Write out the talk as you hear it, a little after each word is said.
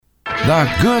The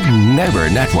Good Neighbor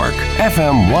Network,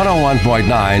 FM 101.9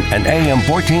 and AM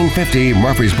 1450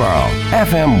 Murfreesboro,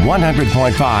 FM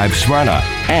 100.5 Smyrna,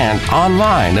 and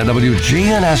online at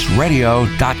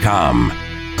WGNSradio.com.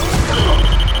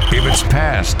 If it's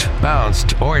passed,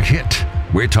 bounced, or hit,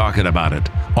 we're talking about it.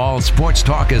 All Sports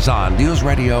Talk is on News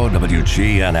Radio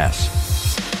WGNS.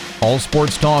 All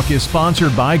Sports Talk is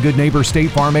sponsored by Good Neighbor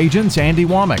State Farm agents Andy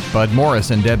Womack, Bud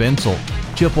Morris, and Deb Insel.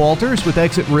 Chip Walters with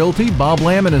Exit Realty, Bob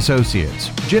Lamb and Associates.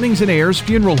 Jennings & Ayers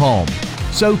Funeral Home.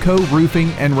 SoCo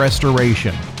Roofing and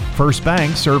Restoration. First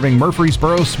Bank serving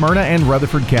Murfreesboro, Smyrna, and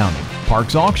Rutherford County.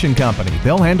 Parks Auction Company.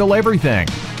 They'll handle everything.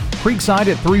 Creekside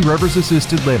at Three Rivers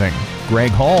Assisted Living.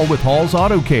 Greg Hall with Hall's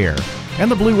Auto Care.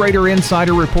 And the Blue Raider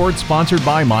Insider Report sponsored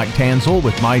by Mike Tanzel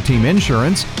with My Team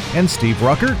Insurance and Steve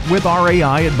Ruckert with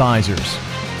RAI Advisors.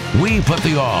 We put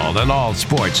the all in all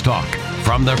sports talk.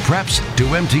 From the Preps to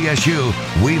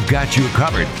MTSU, we've got you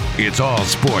covered. It's All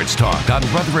Sports Talk on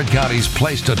Rutherford County's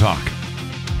Place to Talk.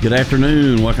 Good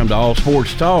afternoon. Welcome to All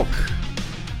Sports Talk.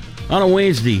 On a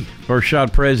Wednesday, First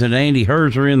Shot President Andy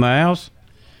Herzer in the house.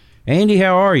 Andy,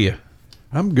 how are you?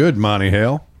 I'm good, Monty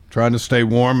Hale. Trying to stay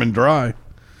warm and dry.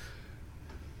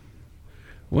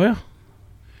 Well,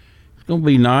 it's going to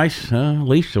be nice, at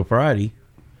least till Friday.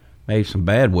 Maybe some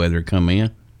bad weather come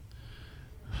in.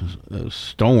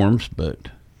 Storms, but...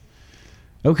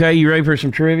 Okay, you ready for some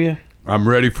trivia? I'm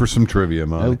ready for some trivia,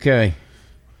 Monty. Okay.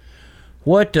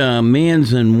 What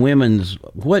men's and women's...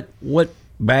 What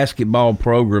basketball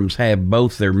programs have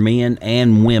both their men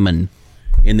and women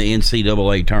in the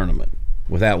NCAA tournament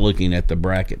without looking at the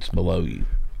brackets below you?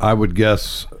 I would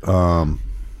guess UT.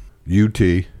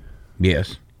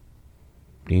 Yes.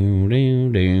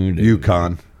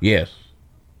 UConn. Yes.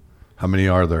 How many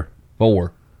are there?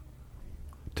 4.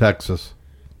 Texas.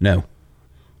 No.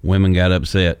 Women got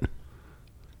upset.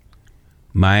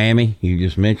 Miami, you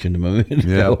just mentioned a moment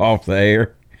ago off the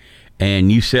air.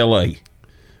 And UCLA.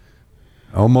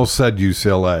 Almost said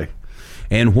UCLA.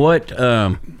 And what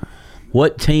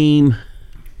team,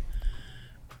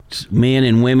 men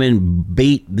and women,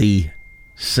 beat the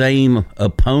same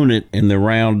opponent in the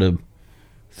round of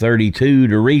 32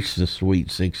 to reach the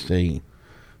Sweet 16?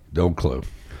 No clue.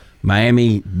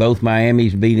 Miami, both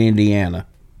Miamis beat Indiana.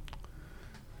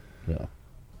 So,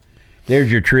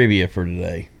 there's your trivia for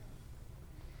today.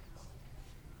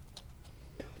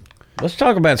 Let's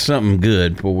talk about something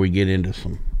good before we get into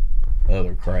some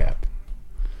other crap.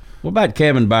 What about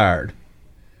Kevin Byard? Of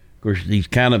course, he's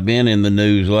kind of been in the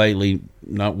news lately,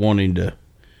 not wanting to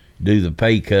do the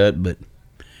pay cut, but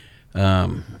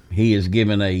he has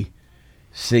given a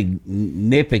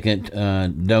significant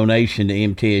donation to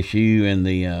MTSU and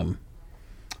the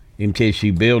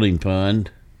MTSU Building Fund.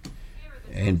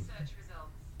 And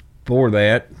for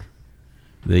that,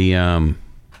 the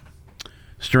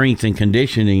strength and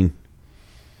conditioning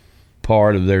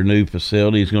part of their new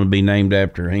facility is going to be named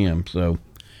after him. So,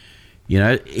 you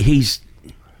know, he's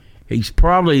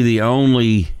probably the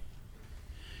only,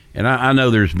 and I know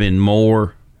there's been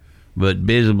more, but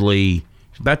visibly,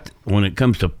 when it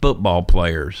comes to football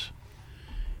players,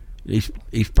 he's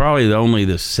probably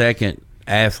the second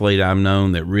athlete I've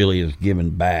known that really has given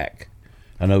back.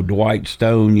 I know Dwight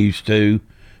Stone used to.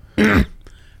 I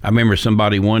remember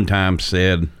somebody one time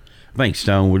said, I think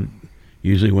Stone would,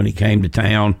 usually when he came to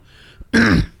town,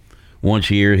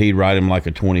 once a year he'd write him like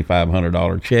a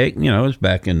 $2,500 check. You know, it's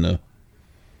back in the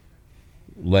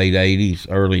late 80s,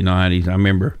 early 90s. I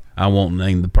remember, I won't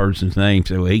name the person's name,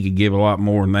 so he could give a lot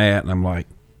more than that. And I'm like,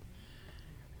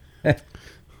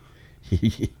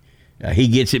 he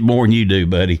gets it more than you do,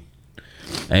 buddy.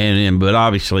 But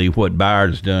obviously what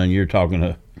Byard's done, you're talking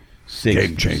a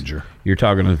game changer. You're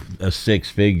talking a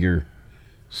 6-figure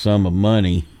sum of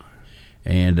money,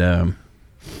 and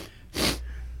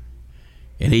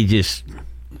he just,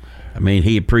 I mean,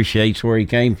 he appreciates where he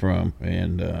came from,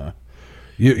 and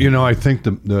you know, I think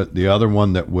the other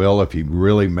one that will, if he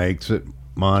really makes it,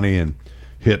 Monty, and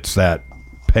hits that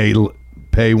pay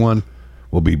one,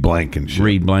 will be Blankenship.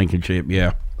 Reed Blankenship,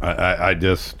 yeah. I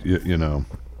just, you know,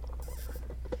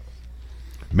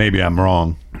 maybe I'm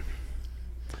wrong.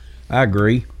 I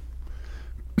agree.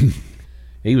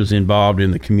 He was involved in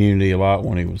the community a lot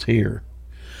when he was here,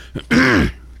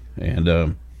 and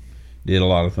did a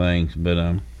lot of things. But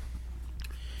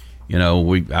you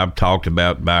know, I've talked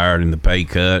about Byard and the pay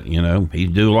cut. You know,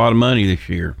 he's due a lot of money this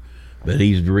year, but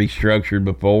he's restructured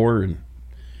before, and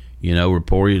you know,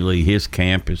 reportedly his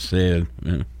camp has said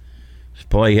his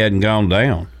play hadn't gone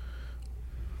down.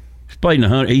 He's played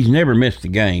he's never missed a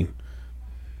game.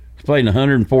 He's played in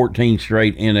 114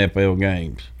 straight NFL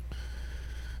games.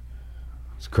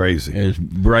 It's crazy. As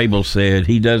Vrabel said,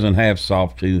 he doesn't have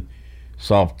soft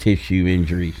soft tissue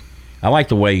injuries. I like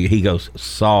the way he goes,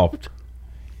 soft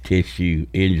tissue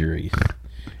injuries.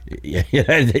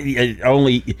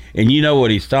 Only, and you know what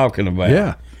he's talking about.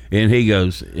 Yeah. And he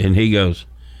goes,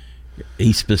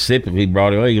 he specifically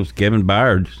brought it up. He goes, Kevin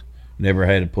Byard's never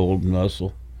had a pulled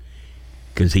muscle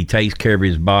because he takes care of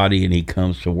his body and he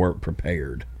comes to work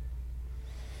prepared.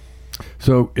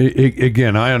 So,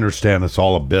 again, I understand it's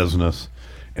all a business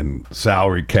and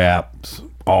salary caps,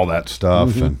 all that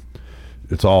stuff, and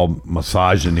it's all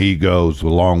massaging egos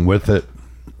along with it.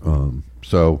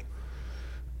 So,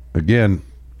 again,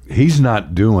 he's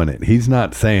not doing it. He's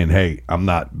not saying, hey, I'm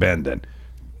not bending.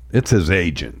 It's his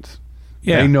agents.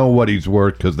 Yeah. They know what he's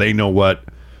worth because they know what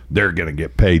they're going to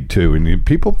get paid to. And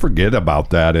people forget about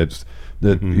that. It's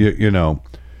that, you know,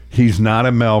 he's not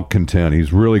a malcontent.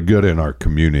 He's really good in our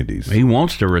communities. He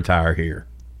wants to retire here.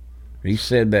 He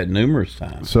said that numerous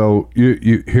times. So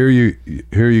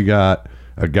you got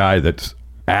a guy that's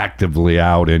actively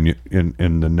out in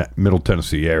the Middle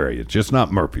Tennessee area. It's just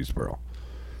not Murfreesboro.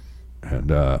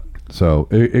 And so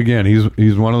again,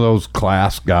 he's one of those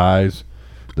class guys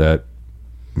that,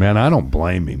 man, I don't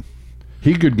blame him.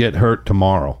 He could get hurt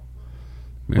tomorrow,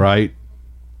 right?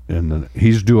 And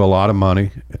he's due a lot of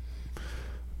money.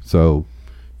 So,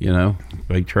 you know, if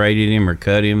they traded him or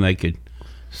cut him, they could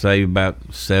save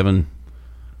about 7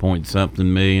 point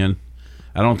something million.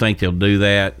 I don't think they'll do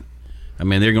that. I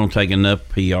mean, they're going to take enough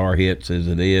PR hits as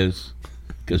it is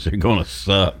because they're going to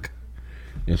suck.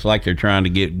 It's like they're trying to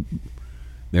get.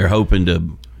 They're hoping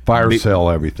to fire sell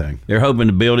everything. They're hoping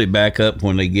to build it back up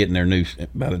when they get in their new.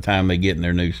 By the time they get in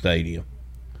their new stadium,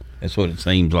 that's what it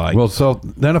seems like. Well, so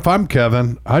then if I'm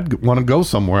Kevin, I'd want to go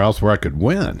somewhere else where I could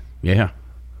win. Yeah,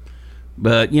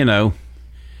 but you know,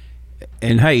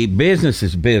 and hey, business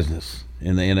is business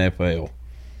in the NFL.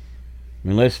 I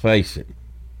mean, let's face it.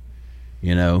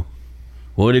 You know,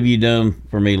 what have you done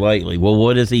for me lately? Well,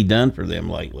 what has he done for them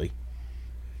lately?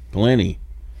 Plenty.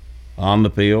 On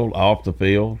the field, off the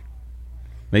field.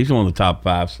 He's one of the top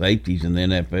 5 safeties in the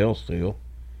NFL still.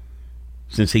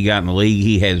 Since he got in the league,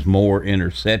 he has more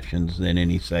interceptions than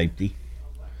any safety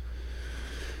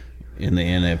in the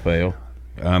NFL.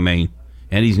 I mean,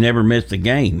 and he's never missed a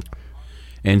game.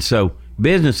 And so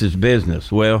business is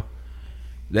business. Well,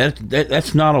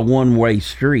 that's not a one-way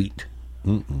street.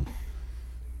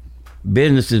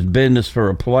 Business is business for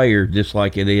a player just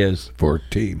like it is for a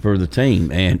team. For the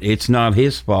team. And it's not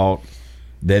his fault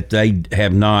that they've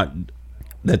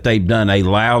done a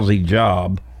lousy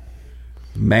job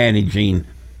managing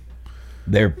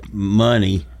their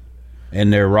money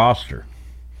and their roster.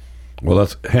 Well,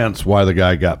 that's hence why the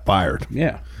guy got fired.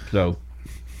 Yeah. So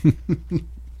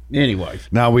anyway.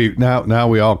 Now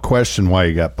we all question why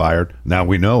he got fired. Now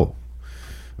we know.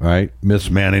 Right?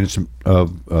 Mismanagement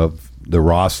of the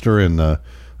roster and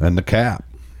the cap.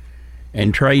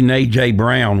 And trading A.J.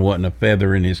 Brown wasn't a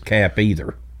feather in his cap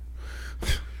either.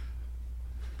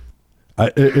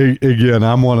 Again,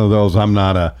 I'm one of those. I'm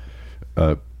not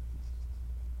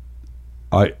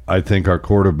I think our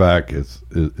quarterback is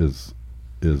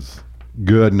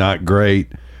good, not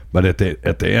great, but at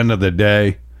the end of the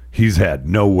day, he's had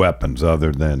no weapons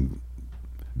other than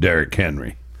Derrick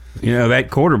Henry. You know,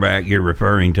 that quarterback you're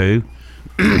referring to,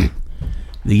 the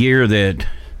year that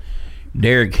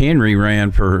Derrick Henry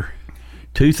ran for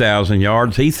 2,000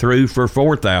 yards, he threw for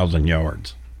 4,000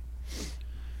 yards.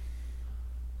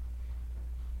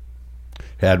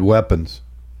 Had weapons.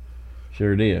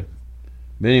 Sure did.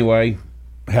 But anyway.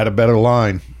 Had a better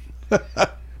line. Well,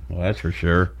 that's for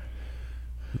sure.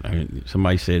 I mean,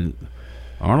 somebody said,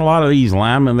 aren't a lot of these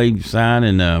linemen they sign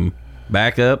in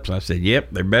backups? I said, yep,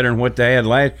 they're better than what they had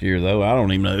last year, though. I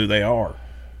don't even know who they are.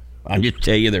 I just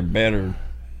tell you they're better,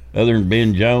 other than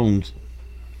Ben Jones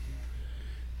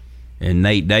and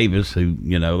Nate Davis, who,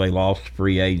 you know, they lost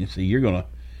free agency. You're going to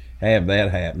have that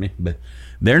happening. But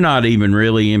they're not even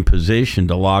really in position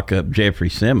to lock up Jeffrey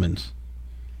Simmons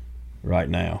right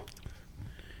now.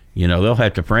 You know, they'll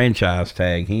have to franchise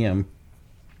tag him.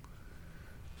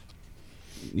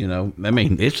 You know, I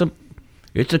mean, it's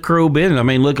a cruel business. I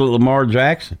mean, look at Lamar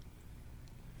Jackson.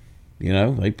 You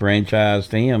know, they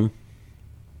franchised him.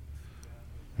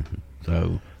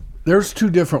 So there's 2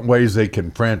 different ways they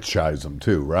can franchise them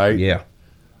too, right? Yeah.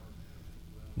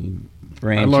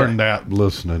 I learned that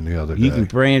listening the other day. You can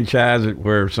franchise it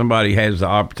where somebody has the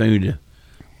opportunity to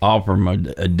offer them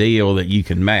a deal that you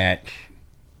can match.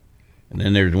 And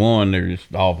then there's one, they're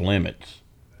just off limits,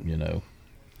 you know.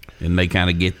 And they kind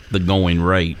of get the going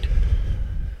rate.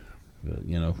 But,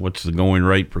 you know, what's the going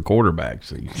rate for quarterbacks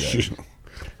these days?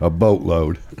 A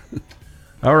boatload.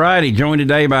 All righty, joined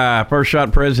today by First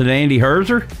Shot President Andy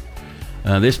Herzer.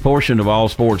 This portion of All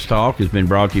Sports Talk has been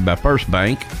brought to you by First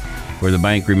Bank, where the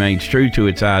bank remains true to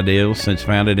its ideals since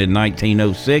founded in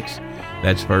 1906.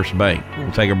 That's First Bank.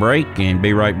 We'll take a break and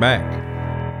be right back.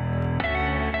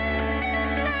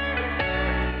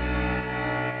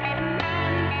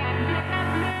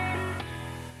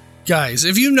 Guys,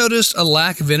 if you've noticed a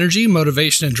lack of energy,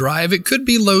 motivation, and drive, it could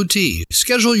be low T.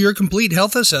 Schedule your complete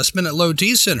health assessment at Low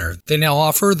T Center. They now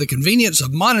offer the convenience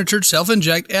of monitored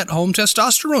self-inject at-home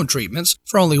testosterone treatments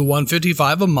for only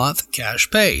 $155 a month cash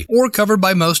pay, or covered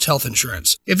by most health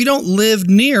insurance. If you don't live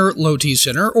near Low T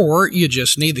Center, or you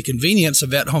just need the convenience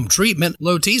of at-home treatment,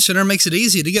 Low T Center makes it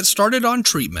easy to get started on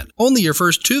treatment. Only your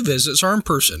first 2 visits are in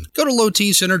person. Go to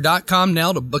lowtcenter.com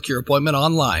now to book your appointment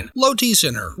online. Low T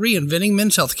Center, reinventing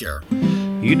men's healthcare.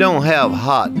 You don't have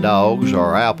hot dogs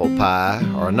or apple pie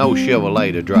or no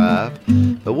Chevrolet to drive,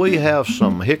 but we have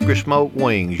some hickory smoked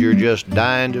wings you're just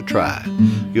dying to try.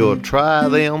 You'll try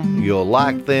them, you'll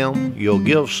like them, you'll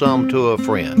give some to a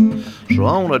friend. So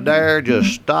on a dare,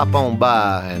 just stop on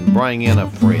by and bring in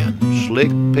a friend. Slick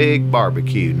Pig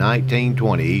Barbecue,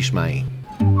 1920 East Main.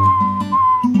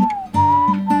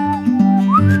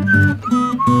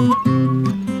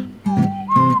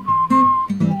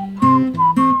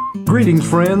 Greetings,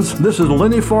 friends. This is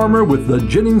Lenny Farmer with the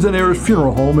Jennings & Ayers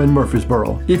Funeral Home in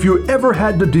Murfreesboro. If you ever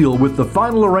had to deal with the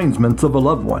final arrangements of a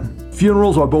loved one,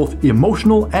 funerals are both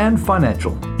emotional and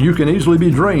financial. You can easily be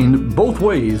drained both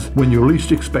ways when you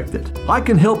least expect it. I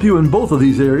can help you in both of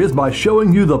these areas by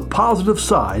showing you the positive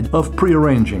side of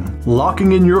pre-arranging.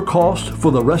 Locking in your cost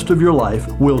for the rest of your life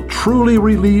will truly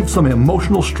relieve some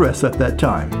emotional stress at that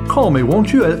time. Call me,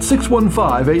 won't you, at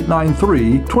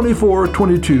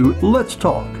 615-893-2422. Let's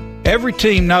talk. Every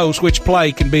team knows which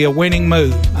play can be a winning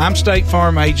move. I'm State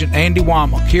Farm Agent Andy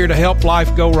Womack, here to help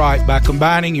life go right by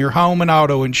combining your home and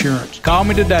auto insurance. Call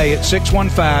me today at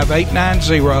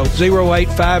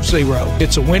 615-890-0850.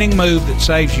 It's a winning move that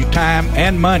saves you time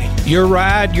and money. Your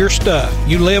ride, your stuff.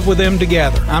 You live with them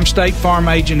together. I'm State Farm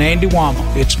Agent Andy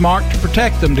Womack. It's smart to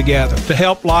protect them together, to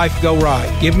help life go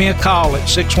right. Give me a call at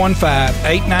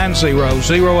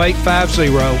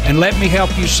 615-890-0850 and let me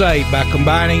help you save by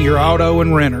combining your auto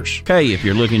and renters. Okay, if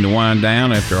you're looking to wind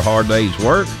down after a hard day's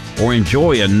work or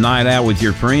enjoy a night out with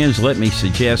your friends, let me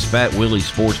suggest Fat Willie's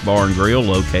Sports Bar and Grill,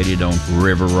 located on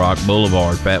River Rock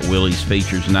Boulevard. Fat Willie's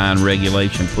features 9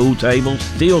 regulation pool tables,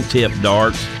 steel tip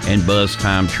darts, and buzz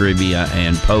time trivia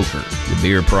and poker. The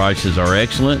beer prices are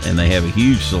excellent, and they have a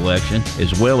huge selection,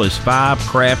 as well as 5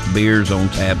 craft beers on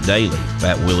tap daily.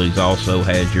 Fat Willie's also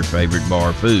has your favorite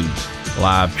bar foods.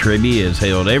 Live trivia is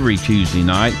held every Tuesday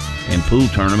night, and pool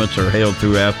tournaments are held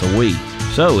throughout the week.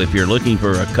 So if you're looking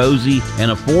for a cozy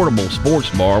and affordable sports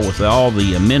bar with all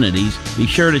the amenities, be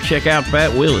sure to check out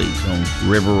Fat Willie's on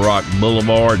River Rock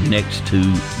Boulevard next to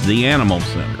the Animal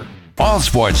Center. All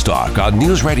Sports Talk on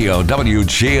News Radio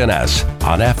WGNS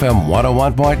on FM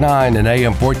 101.9 and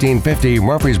AM 1450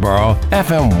 Murfreesboro,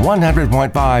 FM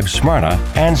 100.5 Smyrna,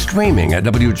 and streaming at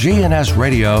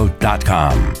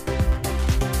WGNSradio.com.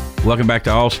 Welcome back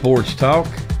to All Sports Talk.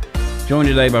 Joined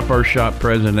today by First Shot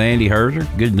President Andy Herzer.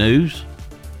 Good news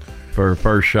for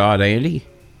First Shot, Andy.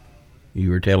 You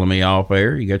were telling me off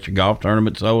air, you got your golf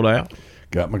tournament sold out?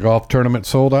 Got my golf tournament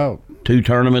sold out. 2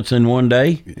 tournaments in one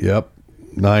day? Yep.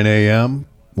 9 a.m.,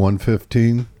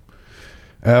 1:15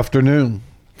 afternoon.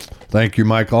 Thank you,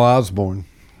 Michael Osborne.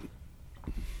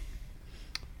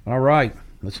 All right,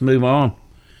 let's move on.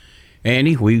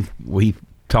 Andy, we've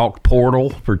talked portal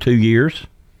for 2 years.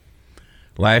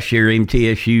 Last year,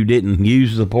 MTSU didn't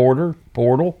use the portal.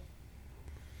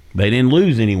 They didn't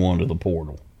lose anyone to the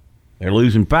portal. They're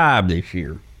losing 5 this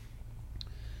year,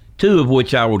 2 of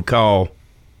which I would call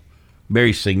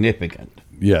very significant.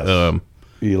 Yes.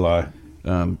 Eli.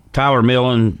 Tyler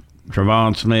Millen,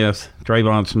 Trayvon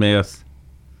Smith,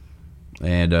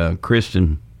 and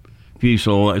Kristen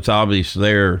Fusel. It's obvious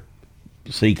they're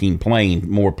seeking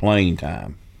more playing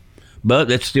time. But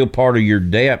that's still part of your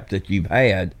depth that you've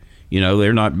had. You know,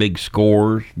 they're not big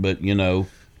scorers, but,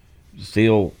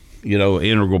 still, an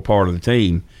integral part of the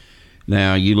team.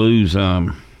 Now, you lose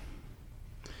Eli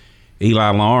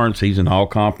Lawrence. He's an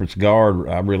all-conference guard.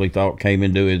 I really thought came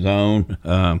into his own.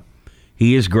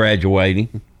 He is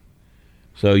graduating.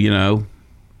 So, he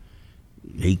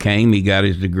got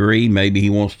his degree. Maybe he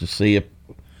wants to see if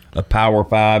a Power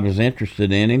 5 is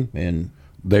interested in him. And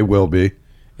they will be.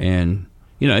 And,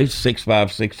 he's a 6'5",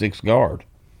 6'6" guard.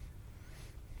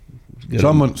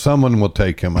 Someone will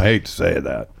take him. I hate to say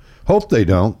that. Hope they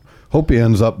don't. Hope he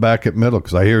ends up back at middle,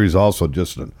 because I hear he's also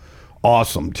just an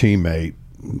awesome teammate.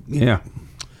 Yeah.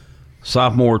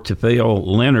 Sophomore Tefil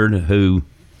Leonard, who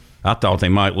I thought they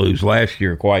might lose last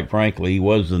year, quite frankly. He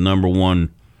was the number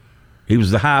one. He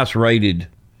was the highest rated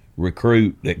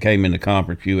recruit that came into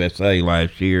Conference USA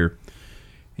last year.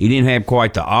 He didn't have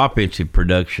quite the offensive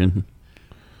production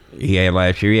he had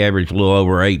last year. He averaged a little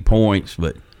over 8 points,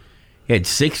 but he had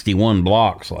 61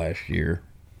 blocks last year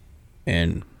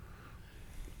and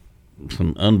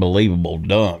some unbelievable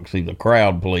dunks. He's a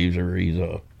crowd pleaser. He's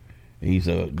a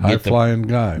high-flying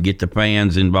guy. Get the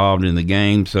fans involved in the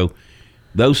game. So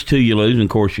those two you lose. And, of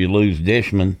course, you lose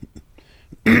Dishman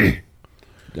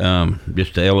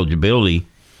just the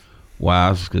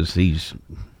eligibility-wise because he's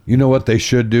 – You know what they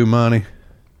should do, Monty?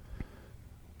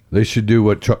 They should do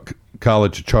what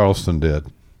College of Charleston did.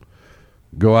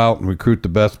 Go out and recruit the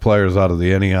best players out of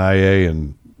the NEIA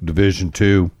and Division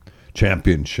II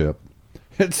championship.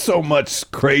 It's so much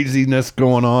craziness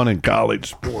going on in college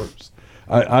sports.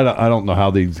 I don't know how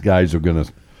these guys are going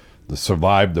to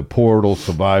survive the portal,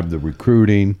 survive the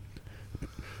recruiting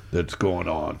that's going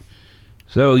on.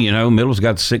 So, Middle's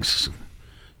got 6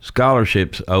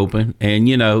 scholarships open, and,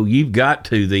 you've got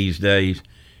to these days.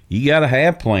 You got to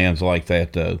have plans like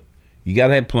that, though. You got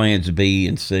to have plans B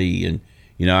and C. And,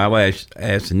 I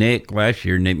asked Nick last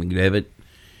year, Nick McDevitt,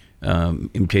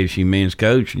 MTSU men's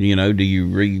coach, do you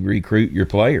recruit your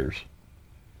players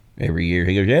every year?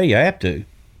 He goes, yeah, you have to.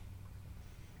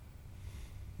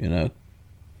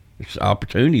 There's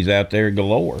opportunities out there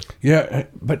galore. Yeah,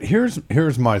 but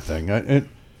here's my thing.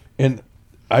 And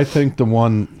I think the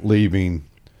one leaving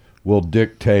will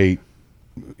dictate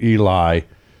Eli.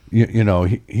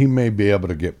 He may be able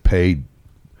to get paid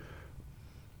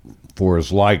for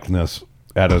his likeness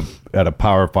at a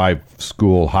Power 5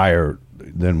 school higher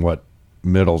than what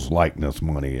Middle's likeness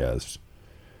money is.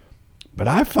 But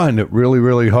I find it really,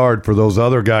 really hard for those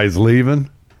other guys leaving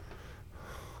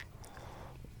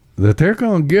that they're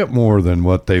going to get more than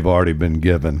what they've already been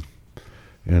given.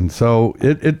 And so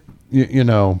and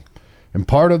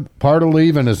part of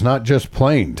leaving is not just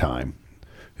playing time.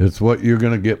 It's what you're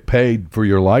going to get paid for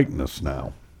your likeness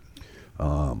now.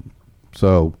 And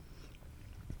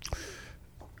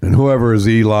whoever is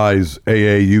Eli's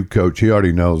AAU coach, he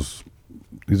already knows.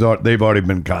 They've already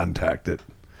been contacted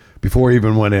before he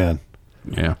even went in.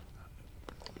 Yeah.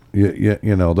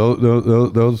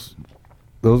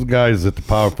 Those guys at the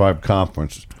Power 5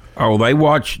 conference. Oh, they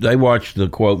watch the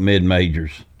quote mid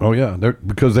majors. Oh yeah,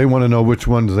 because they want to know which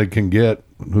ones they can get,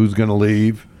 who's going to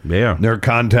leave. Yeah, they're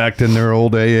contacting their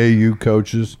old AAU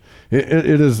coaches.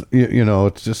 It is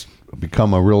it's just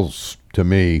become a real, to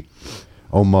me,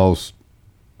 almost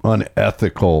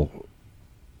unethical.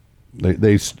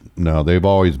 They've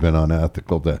always been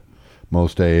unethical, that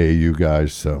most AAU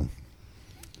guys. So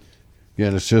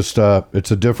yeah, it's just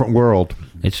it's a different world.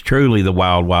 It's truly the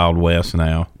wild, wild west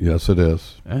now. Yes, it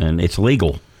is, and it's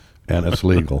legal.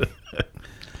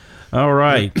 All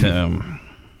right.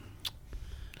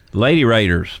 Lady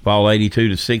Raiders fall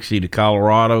 82-60 to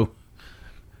Colorado.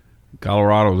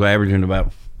 Colorado was averaging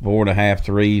about 4.5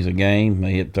 threes a game.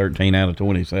 They hit 13 out of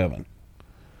 27.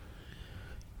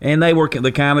 And they were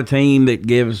the kind of team that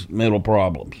gives Middle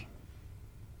problems.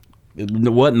 It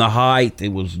wasn't the height,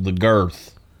 it was the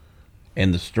girth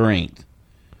and the strength.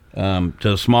 To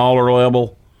a smaller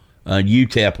level,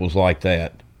 UTEP was like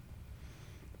that.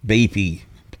 Beefy,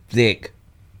 thick.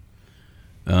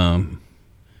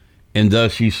 And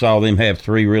thus you saw them have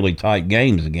 3 really tight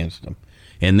games against them.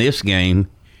 In this game,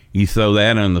 you throw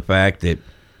that on the fact that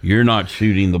you're not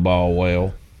shooting the ball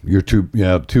well. Your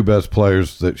two best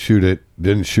players that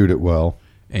didn't shoot it well.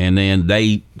 And then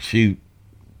they shoot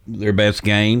their best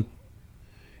game.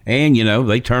 And,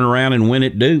 they turn around and win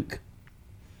at Duke.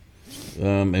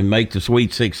 And make the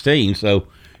Sweet 16. So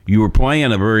you were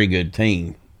playing a very good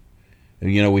team.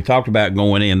 We talked about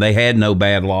going in. They had no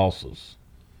bad losses.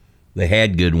 They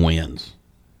had good wins.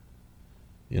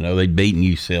 They'd beaten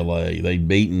UCLA. They'd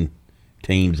beaten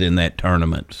teams in that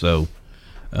tournament. So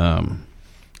I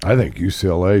think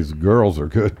UCLA's girls are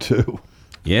good too.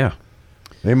 Yeah.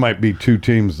 They might be 2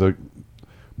 teams that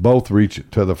both reach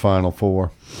to the Final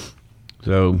Four.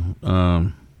 So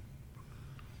the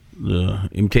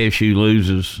MTSU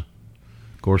loses,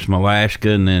 of course,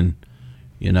 Malashka, and then,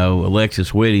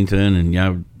 Alexis Whittington. And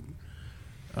I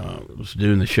was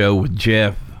doing the show with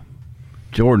Jeff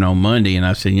Jordan on Monday, and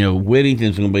I said,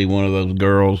 Whittington's going to be one of those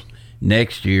girls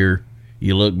next year.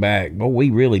 You look back, but we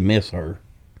really miss her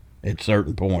at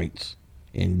certain points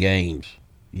in games,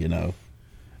 Her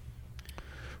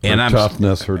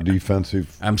toughness, her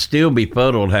defensive. I'm still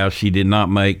befuddled how she did not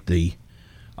make the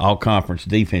all-conference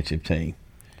defensive team.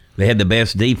 They had the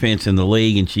best defense in the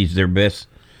league, and she's their best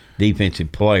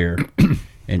defensive player.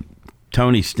 And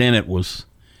Tony Stennett was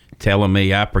telling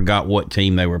me, I forgot what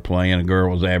team they were playing. A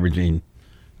girl was averaging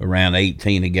around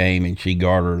 18 a game, and she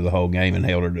guarded her the whole game and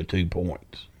held her to 2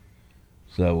 points.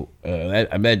 So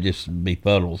that just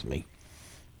befuddles me.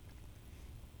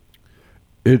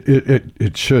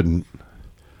 It shouldn't.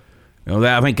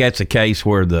 I think that's a case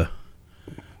where the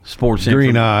sports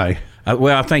green eye.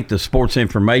 I think the sports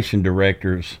information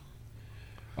directors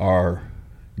are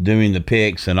doing the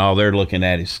picks, and all they're looking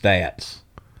at is stats.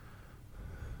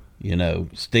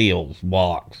 Steals,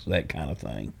 blocks, that kind of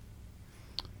thing.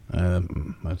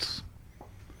 That's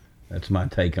my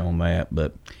take on that.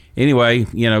 But anyway,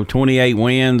 28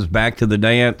 wins, back to the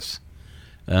dance.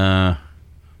 But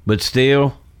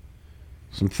still,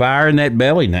 some fire in that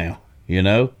belly now.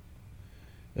 What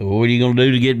are you going to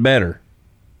do to get better?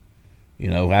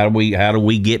 How do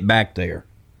we get back there?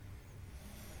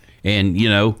 And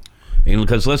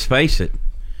because let's face it,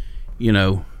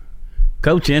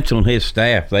 Coach Insel and his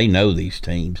staff, they know these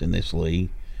teams in this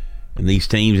league. And these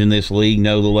teams in this league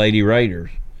know the Lady Raiders.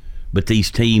 But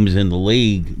these teams in the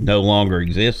league no longer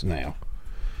exist now.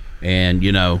 And,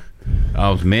 I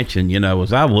was mentioning,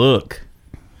 as I look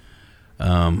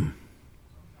at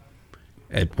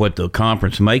what the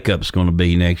conference makeup's going to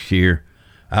be next year,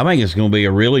 I think it's going to be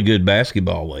a really good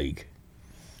basketball league.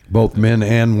 Both men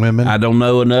and women? I don't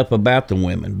know enough about the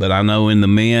women, but I know in the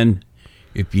men,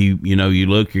 if you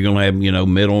look, you're going to have,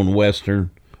 Middle and Western.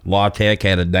 La Tech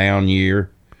had a down year.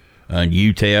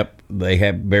 UTEP, they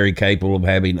have very capable of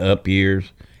having up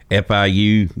years.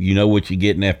 FIU, you know what you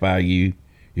get in FIU.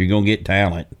 You're going to get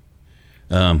talent.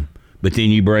 But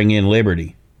then you bring in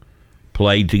Liberty,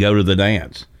 played to go to the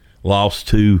dance. Lost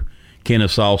to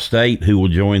Kennesaw State, who will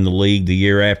join the league the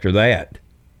year after that.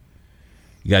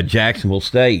 You got Jacksonville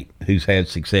State, who's had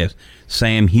success.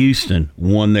 Sam Houston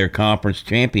won their conference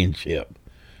championship.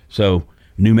 So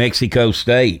New Mexico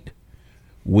State,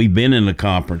 we've been in the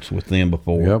conference with them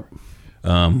before. Yep.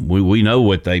 We know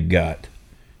what they've got.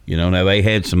 Now they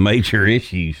had some major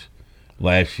issues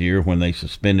last year when they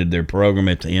suspended their program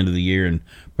at the end of the year and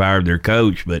fired their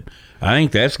coach. But I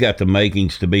think that's got the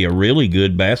makings to be a really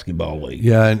good basketball league.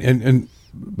 Yeah,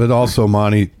 but also,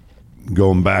 Monty,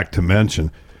 going back to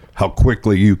mention how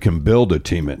quickly you can build a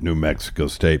team at New Mexico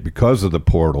State because of the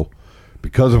portal,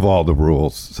 because of all the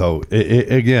rules. So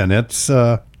again, it's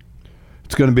going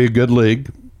to be a good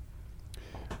league.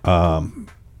 It'll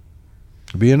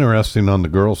be interesting on the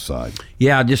girls' side.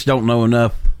 Yeah, I just don't know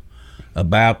enough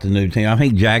about the new team. I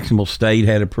think Jacksonville State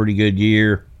had a pretty good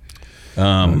year.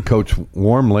 Coach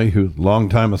Wormley, who's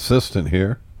longtime assistant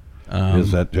here,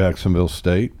 is at Jacksonville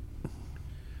State.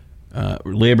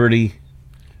 Liberty.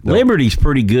 Liberty's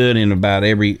pretty good in about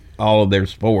all of their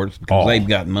sports because they've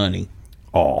got money.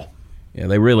 Yeah,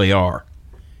 they really are.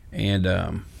 And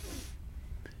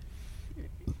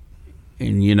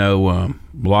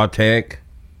La Tech,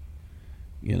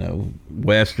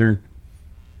 Western.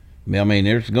 I mean,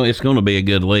 it's going to be a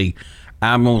good league.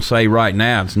 I'm going to say right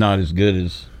now it's not as good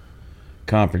as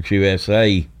Conference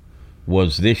USA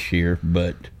was this year,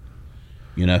 but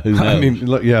who knows? I mean,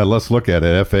 let's look at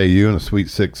it. FAU in a Sweet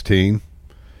 16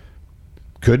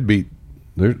 could be.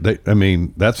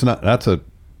 That's a.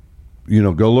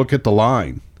 Go look at the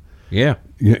line. Yeah.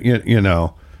 UT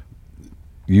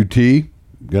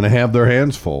going to have their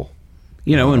hands full.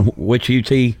 And which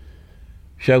UT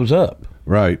shows up.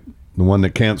 Right. The one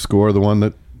that can't score, the one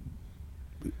that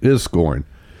is scoring.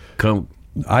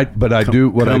 I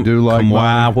do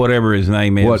like whatever his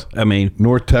name is.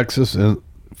 North Texas and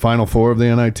Final Four of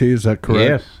the NIT, is that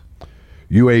correct? Yes.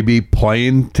 UAB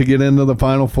playing to get into the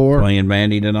Final Four? Playing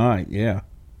Vandy tonight, yeah.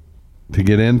 To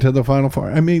get into the Final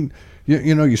Four. I mean,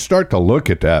 you start to look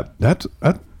at that. That's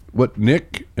what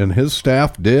Nick and his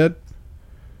staff did.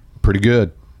 Pretty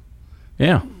good.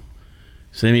 Yeah.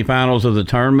 Semifinals of the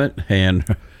tournament and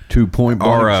 2-point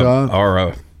shot.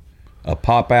 Or a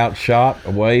pop-out shot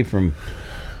away from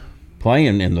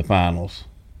playing in the finals.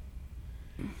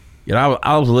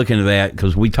 I was looking at that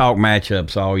because we talk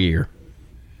matchups all year.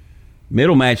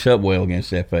 Middle matched up well against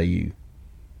FAU.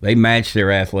 They matched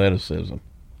their athleticism.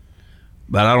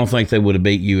 But I don't think they would have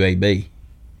beat UAB.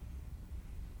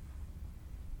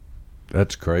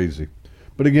 That's crazy.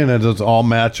 But again, it's all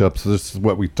matchups. This is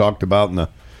what we talked about in the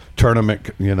tournament,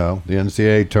 the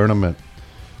NCAA tournament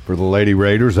for the Lady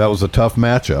Raiders. That was a tough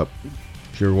matchup.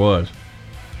 Sure was.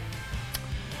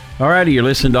 All righty, you're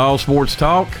listening to All Sports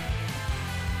Talk.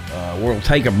 We'll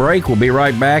take a break. We'll be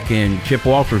right back, and Chip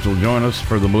Walters will join us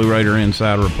for the Blue Raider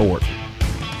Inside Report.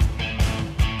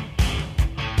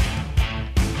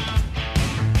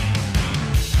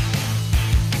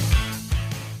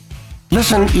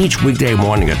 Listen each weekday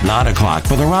morning at 9 o'clock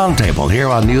for the Roundtable here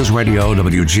on News Radio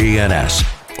WGNS.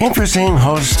 Interesting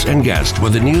hosts and guests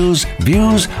with the news,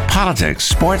 views, politics,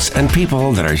 sports, and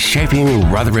people that are shaping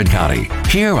Rutherford County.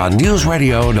 Here on News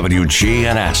Radio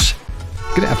WGNS.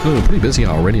 Good afternoon. Pretty busy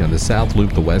already on the South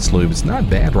Loop, the West Loop. It's not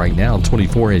bad right now,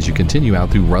 24 as you continue out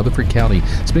through Rutherford County.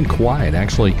 It's been quiet,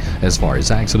 actually, as far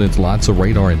as accidents. Lots of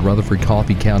radar in Rutherford,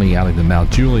 Coffee County, out in the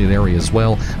Mount Juliet area as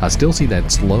well. I still see that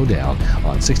slowdown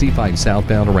on 65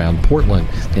 southbound around Portland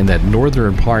in that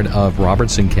northern part of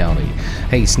Robertson County.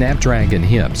 Hey, Snapdragon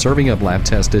Hemp, serving up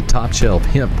lab-tested, top-shelf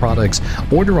hemp products.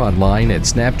 Order online at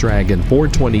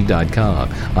snapdragon420.com.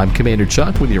 I'm Commander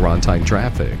Chuck with your on-time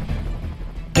traffic.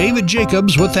 David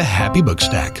Jacobs with the Happy Book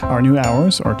Stack. Our new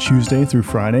hours are Tuesday through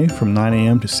Friday from 9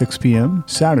 a.m. to 6 p.m.,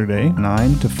 Saturday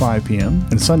 9 to 5 p.m.,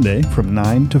 and Sunday from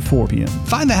 9 to 4 p.m.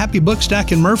 Find the Happy Book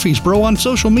Stack in Murfreesboro on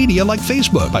social media like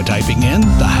Facebook by typing in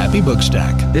the Happy Book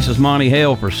Stack. This is Monty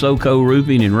Hale for SoCo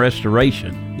Roofing and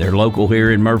Restoration. They're local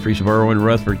here in Murfreesboro and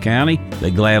Rutherford County.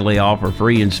 They gladly offer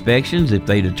free inspections. If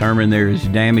they determine there is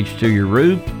damage to your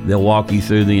roof, they'll walk you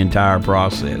through the entire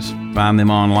process. Find them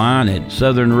online at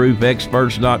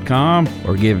southernroofexperts.com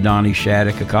or give Donnie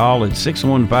Shattuck a call at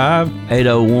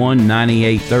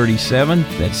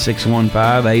 615-801-9837. That's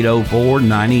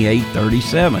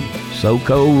 615-804-9837.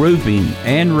 SoCo Roofing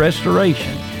and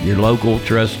Restoration, your local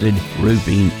trusted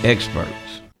roofing experts.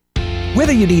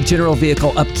 Whether you need general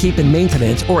vehicle upkeep and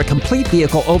maintenance or a complete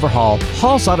vehicle overhaul,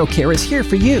 Hall's Auto Care is here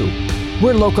for you.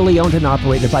 We're locally owned and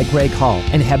operated by Greg Hall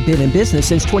and have been in business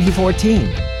since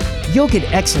 2014. You'll get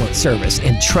excellent service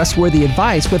and trustworthy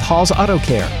advice with Hall's Auto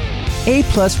Care. A+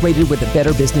 rated with the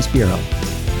Better Business Bureau.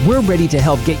 We're ready to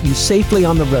help get you safely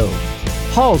on the road.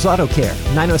 Hall's Auto Care,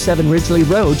 907 Ridgely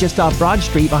Road, just off Broad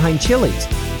Street behind Chili's.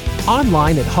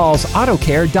 Online at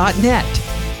hallsautocare.net.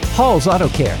 Hall's Auto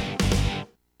Care.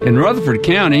 In Rutherford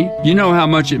County, you know how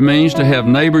much it means to have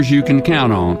neighbors you can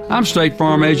count on. I'm State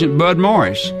Farm Agent Bud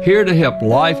Morris, here to help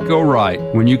life go right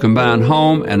when you combine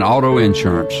home and auto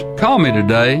insurance. Call me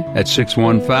today at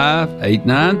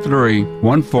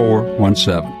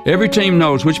 615-893-1417. Every team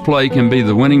knows which play can be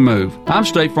the winning move. I'm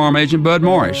State Farm Agent Bud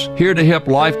Morris, here to help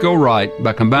life go right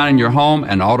by combining your home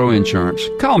and auto insurance.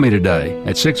 Call me today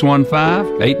at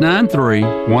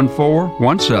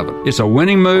 615-893-1417. It's a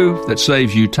winning move that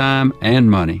saves you time and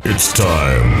money. It's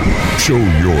time. Show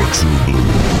your true blue.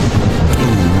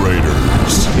 Blue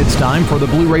Raiders. It's time for the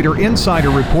Blue Raider Insider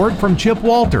Report from Chip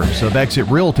Walters of Exit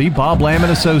Realty Bob Lamb &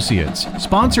 Associates.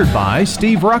 Sponsored by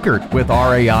Steve Ruckert with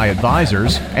RAI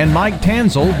Advisors and Mike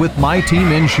Tanzel with My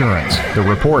Team Insurance. The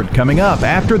report coming up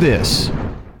after this.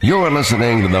 You're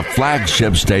listening to the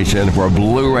flagship station for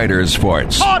Blue Raiders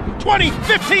sports. On 20,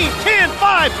 15, 10,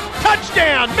 5,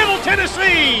 touchdown, Middle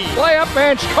Tennessee. Play up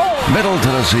and score. Middle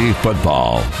Tennessee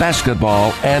football,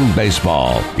 basketball, and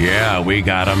baseball. Yeah, we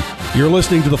got them. You're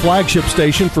listening to the flagship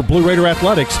station for Blue Raider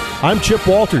Athletics. I'm Chip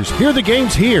Walters. Hear the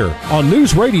games here on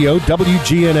News Radio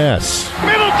WGNS.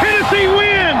 Middle Tennessee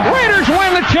wins. Raiders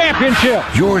win the championship.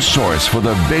 Your source for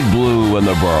the Big Blue and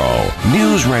the Borough.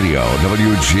 News Radio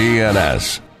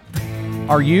WGNS.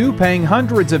 Are you paying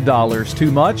hundreds of dollars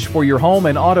too much for your home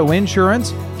and auto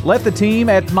insurance? Let the team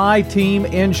at My Team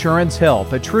Insurance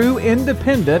help, a true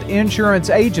independent insurance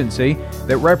agency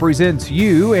that represents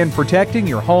you in protecting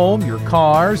your home, your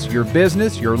cars, your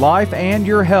business, your life, and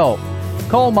your health.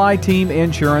 Call My Team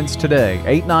Insurance today,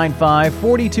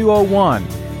 895-4201.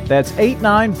 That's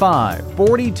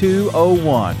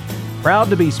 895-4201. Proud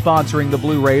to be sponsoring the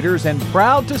Blue Raiders and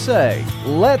proud to say,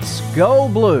 let's go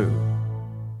Blue.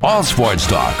 All sports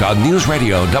talk on News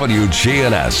Radio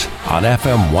WGNS on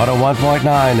FM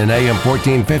 101.9 and AM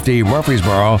 1450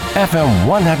 Murfreesboro, FM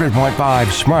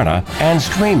 100.5 Smyrna, and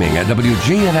streaming at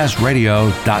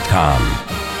WGNSradio.com.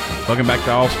 Welcome back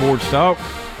to All Sports Talk.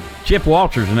 Chip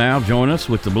Walters now join us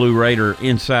with the Blue Raider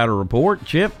Insider Report.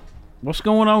 Chip, what's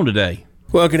going on today?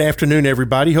 Well, good afternoon,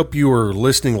 everybody. Hope you were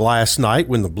listening last night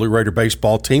when the Blue Raider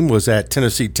baseball team was at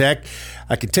Tennessee Tech.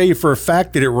 I can tell you for a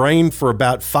fact that it rained for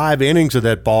about 5 innings of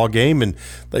that ball game, and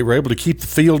they were able to keep the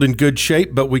field in good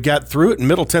shape, but we got through it, and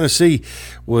Middle Tennessee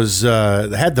was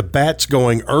had the bats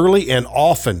going early and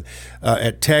often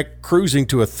at Tech, cruising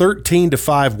to a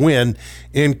 13-5 win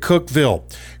in Cookeville.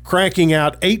 Cranking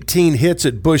out 18 hits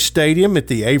at Busch Stadium at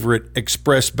the Averett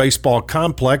Express Baseball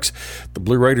Complex. The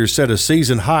Blue Raiders set a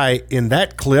season high in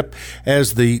that clip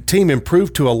as the team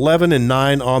improved to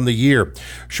 11-9 on the year.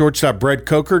 Shortstop Brett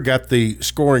Coker got the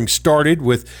scoring started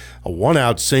with a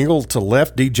one-out single to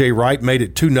left. DJ Wright made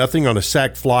it 2-0 on a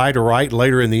sac fly to right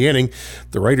later in the inning.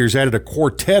 The Raiders added a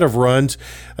quartet of runs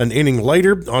an inning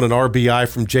later on an RBI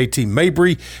from JT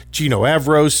Mabry. Gino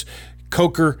Avros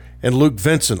Coker and Luke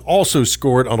Vincent also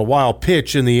scored on a wild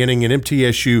pitch in the inning, and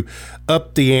MTSU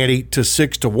upped the ante to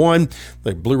 6-1.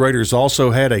 The Blue Raiders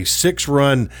also had a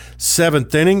 6-run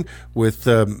seventh inning with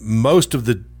most of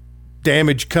the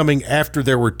damage coming after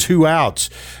there were 2 outs.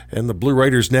 And the Blue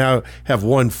Raiders now have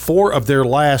won 4 of their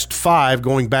last 5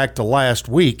 going back to last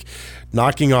week,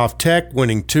 knocking off Tech,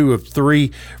 winning 2 of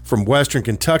 3 from Western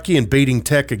Kentucky and beating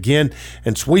Tech again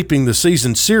and sweeping the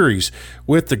season series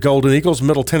with the Golden Eagles.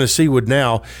 Middle Tennessee would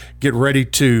now get ready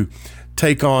to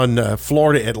take on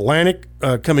Florida Atlantic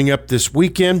coming up this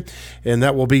weekend, and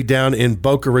that will be down in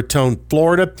Boca Raton,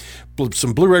 Florida.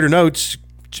 Some Blue Raider notes: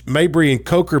 Mabry and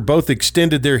Coker both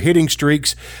extended their hitting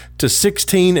streaks to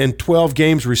 16 and 12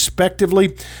 games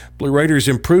respectively. Blue Raiders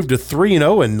improved to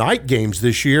 3-0 in night games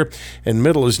this year, and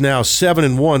Middle is now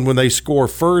 7-1 when they score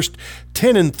first,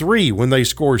 10-3 when they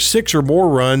score 6 or more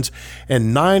runs,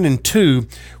 and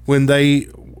 9-2 when they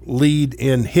lead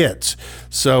in hits.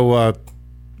 So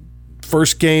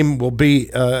first game will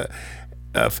be at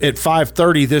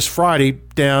 5:30 this Friday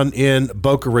down in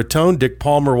Boca Raton. Dick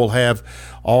Palmer will have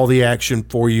all the action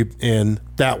for you in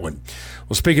that one.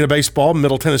 Well, speaking of baseball,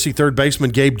 Middle Tennessee third baseman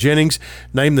Gabe Jennings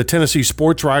named the Tennessee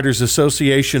Sports Writers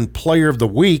Association Player of the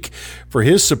Week for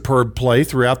his superb play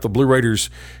throughout the Blue Raiders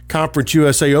Conference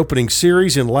USA opening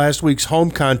series. In last week's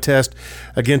home contest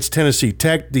against Tennessee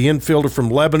Tech, the infielder from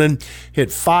Lebanon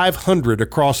hit 500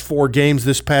 across 4 games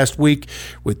this past week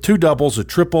with 2 doubles, a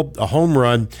triple, a home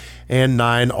run, and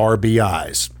 9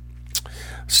 RBIs.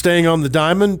 Staying on the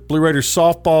diamond, Blue Raiders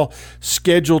softball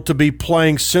scheduled to be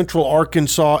playing Central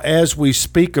Arkansas as we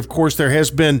speak. Of course, there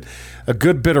has been a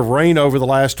good bit of rain over the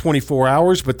last 24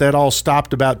 hours, but that all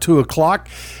stopped about 2 o'clock.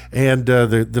 And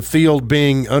the field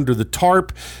being under the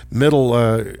tarp, Middle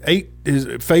 8 is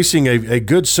facing a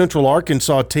good Central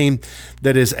Arkansas team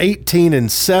that is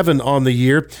 18-7 on the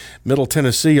year. Middle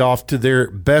Tennessee off to their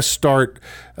best start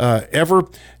ever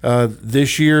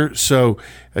this year, so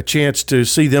a chance to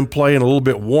see them play in a little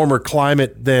bit warmer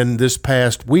climate than this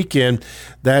past weekend.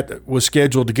 That was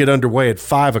scheduled to get underway at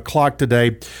 5 o'clock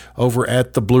today over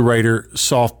at the Blue Raider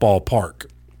softball park.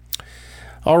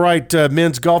 All right,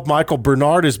 men's golf. Michael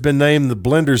Bernard has been named the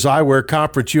Blenders Eyewear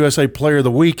Conference USA Player of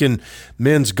the Week in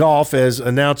men's golf, as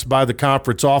announced by the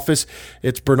conference office.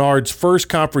 It's Bernard's first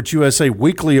Conference USA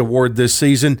Weekly Award this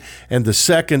season and the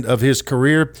second of his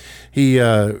career. He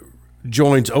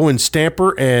joins Owen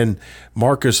Stamper and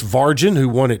Marcus Vargin, who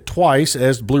won it twice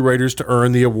as Blue Raiders, to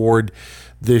earn the award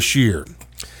this year.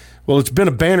 Well, it's been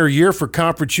a banner year for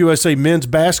Conference USA men's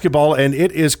basketball, and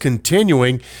it is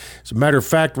continuing. As a matter of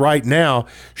fact, right now,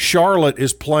 Charlotte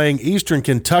is playing Eastern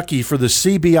Kentucky for the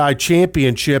CBI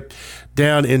Championship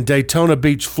down in Daytona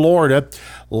Beach, Florida.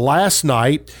 Last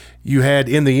night, you had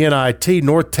in the NIT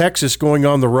North Texas going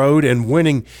on the road and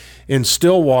winning in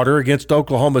Stillwater against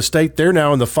Oklahoma State. They're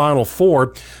now in the Final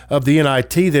Four of the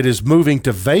NIT that is moving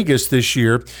to Vegas this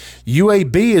year.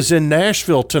 UAB is in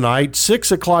Nashville tonight,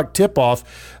 6 o'clock tip-off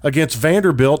against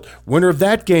Vanderbilt. Winner of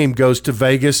that game goes to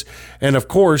Vegas. And, of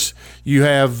course, you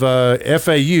have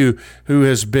FAU, who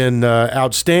has been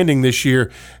outstanding this year,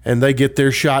 and they get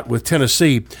their shot with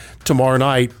Tennessee tomorrow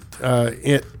night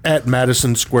at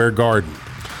Madison Square Garden.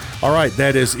 All right,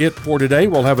 that is it for today.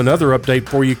 We'll have another update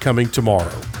for you coming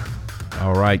tomorrow.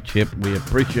 All right, Chip, we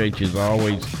appreciate you as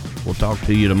always. We'll talk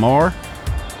to you tomorrow.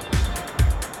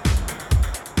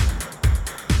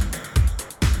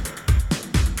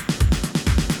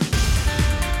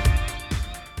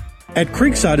 At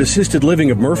Creekside Assisted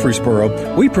Living of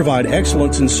Murfreesboro, we provide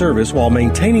excellence in service while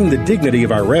maintaining the dignity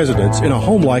of our residents in a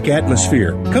home-like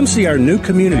atmosphere. Come see our new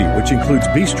community, which includes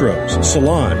bistros,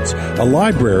 salons, a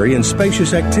library, and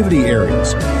spacious activity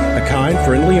areas. A kind,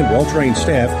 friendly, and well-trained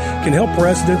staff can help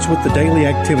residents with the daily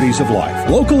activities of life.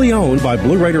 Locally owned by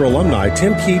Blue Raider alumni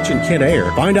Tim Keach and Ken Ayer.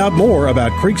 Find out more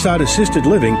about Creekside Assisted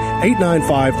Living,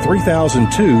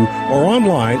 895-3002, or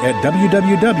online at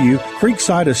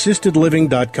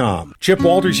www.creeksideassistedliving.com. Chip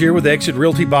Walters here with Exit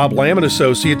Realty Bob Lamb &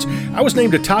 Associates. I was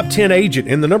named a top 10 agent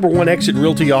in the #1 Exit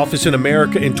Realty office in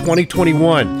America in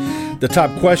 2021. The top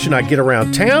question I get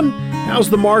around town: how's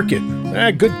the market?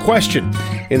 Good question.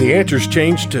 And the answer's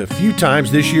changed a few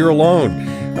times this year alone.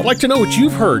 I'd like to know what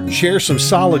you've heard and share some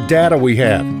solid data we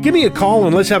have. Give me a call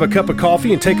and let's have a cup of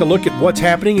coffee and take a look at what's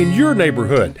happening in your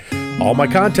neighborhood. All my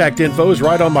contact info is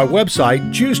right on my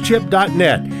website,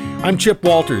 choosechip.net. I'm Chip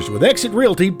Walters with Exit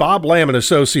Realty Bob Lamb &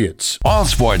 Associates. All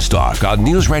Sports Talk on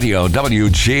News Radio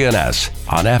WGNS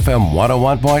on FM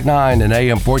 101.9 and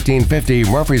AM 1450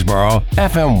 Murfreesboro,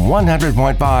 FM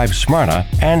 100.5 Smyrna,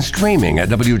 and streaming at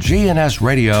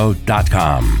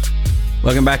WGNSradio.com.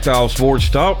 Welcome back to All Sports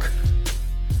Talk.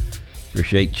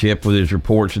 Appreciate Chip with his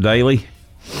reports daily.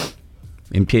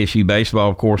 MTSU baseball,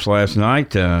 of course, last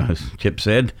night, as Chip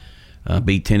said,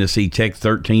 beat Tennessee Tech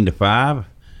 13-5.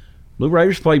 Blue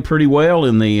Raiders played pretty well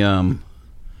in the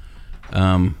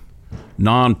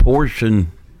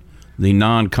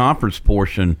non-conference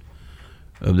portion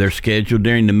of their schedule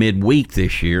during the midweek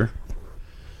this year.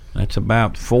 That's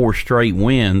about 4 straight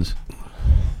wins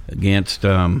against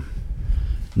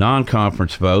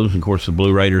non-conference foes. Of course, the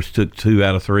Blue Raiders took 2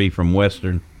 out of 3 from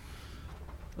Western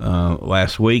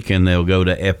last week, and they'll go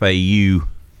to FAU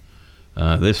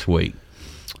this week.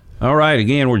 All right,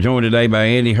 again, we're joined today by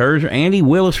Andy Herzer. Andy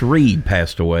Willis Reed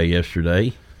passed away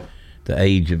yesterday at the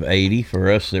age of 80.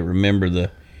 For us that remember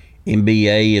the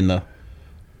NBA in the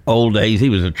old days, he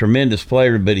was a tremendous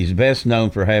player, but he's best known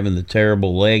for having the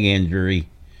terrible leg injury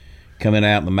coming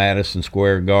out in the Madison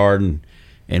Square Garden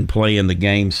and playing the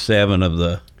Game 7 of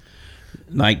the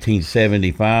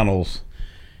 1970 finals.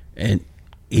 And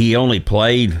he only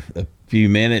played a few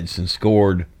minutes and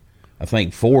scored, I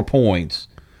think, 4 points,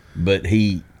 but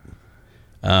he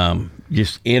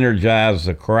just energized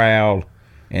the crowd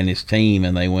and his team,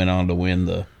 and they went on to win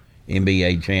the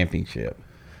NBA championship.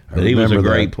 But he was a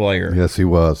great player. Yes, he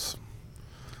was.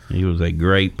 He was a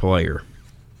great player.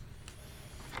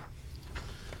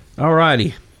 All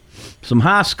righty. Some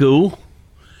high school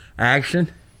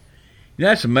action.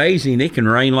 That's amazing. It can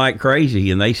rain like crazy,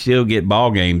 and they still get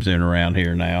ball games in around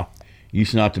here now.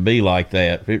 Used not to be like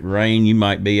that. If it rained, you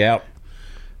might be out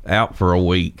for a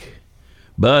week.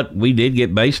 But we did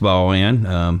get baseball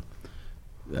in.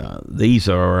 These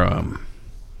are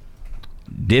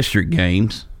district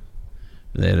games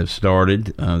that have started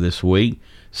this week.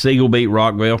 Siegel beat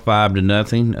Rockville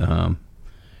 5-0.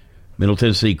 Middle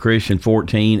Tennessee Christian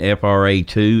 14, FRA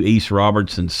 2, East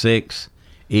Robertson 6,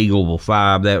 Eagleville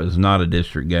 5. That was not a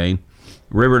district game.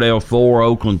 Riverdale 4,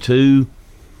 Oakland 2,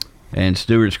 and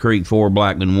Stewart's Creek 4,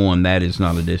 Blackman 1. That is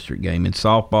not a district game. In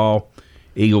softball,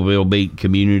 Eagleville beat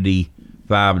Community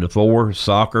 5-4.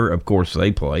 Soccer, of course,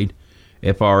 they played.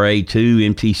 FRA 2,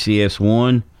 MTCS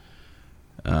 1.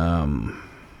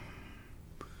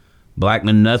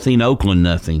 Blackman nothing, Oakland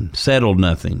nothing, Settled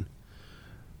nothing.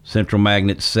 Central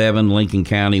Magnet 7, Lincoln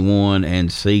County 1,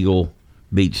 and Siegel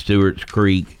beat Stewart's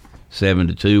Creek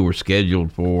 7-2. We're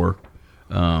scheduled for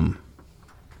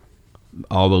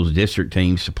all those district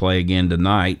teams to play again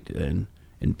tonight, and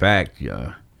in fact,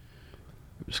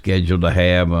 scheduled to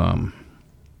have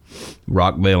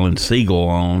Rockville and Siegel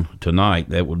on tonight.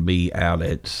 That would be out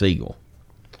at Siegel.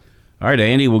 All right,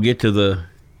 Andy, we'll get to the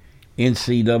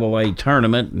NCAA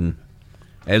tournament, and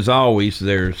as always,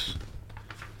 there's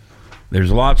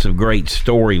lots of great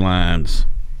storylines.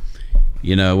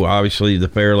 You know, obviously the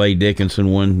Fairleigh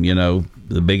Dickinson one, you know,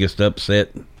 the biggest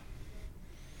upset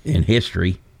in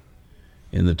history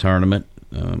in the tournament,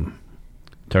 in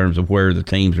terms of where the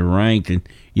teams are ranked. And,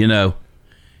 you know,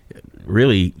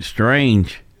 really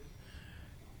strange,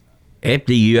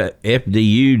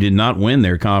 FDU did not win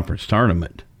their conference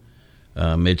tournament.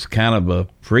 It's kind of a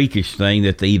freakish thing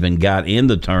that they even got in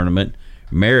the tournament.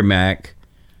 Merrimack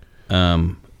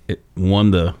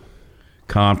won the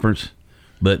conference,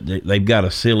 but they've got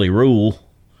a silly rule.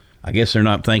 I guess they're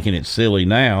not thinking it's silly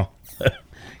now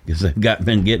because they've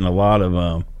been getting a lot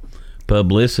of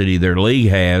publicity. Their league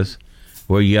has,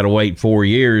 where you got to wait 4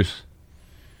 years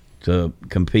to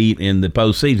compete in the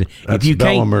postseason. That's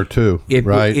Bellamere too,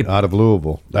 right? Out of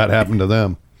Louisville. That happened to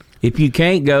them. If you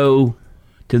can't go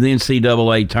to the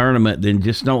NCAA tournament, then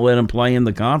just don't let them play in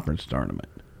the conference tournament.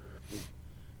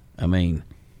 I mean,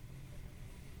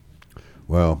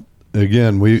 well,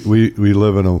 again, we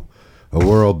live in a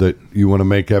world that you want to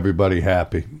make everybody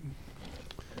happy.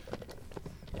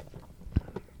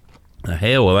 The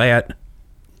hell with that.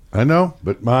 I know,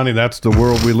 but Monty, that's the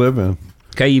world we live in.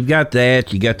 Okay, you've got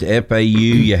that. You got the FAU.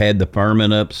 You had the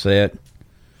Furman upset.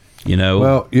 You know.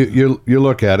 Well, you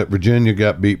look at it. Virginia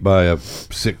got beat by a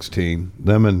 16.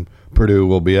 Them and Purdue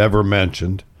will be ever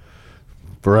mentioned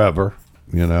forever.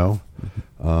 You know.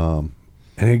 And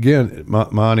again,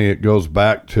 Monty, it goes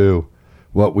back to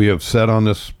what we have said on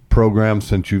this program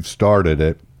since you've started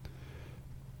it.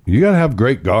 You got to have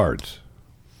great guards.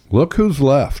 Look who's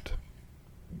left.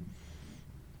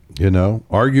 You know,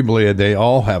 arguably they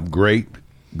all have great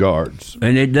guards.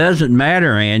 And it doesn't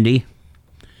matter, Andy,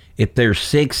 if they're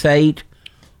 6'8",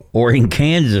 or in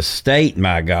Kansas State,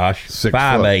 my gosh,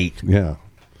 5'8". Yeah.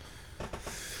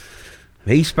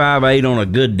 He's 5'8" on a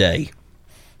good day.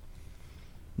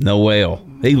 Noel.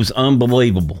 He was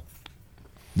unbelievable.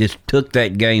 Just took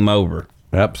that game over.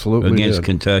 Absolutely. Against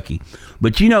Kentucky.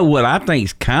 But you know what I think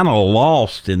is kind of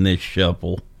lost in this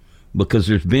shuffle, because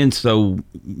there's been so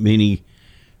many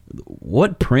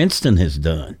what Princeton has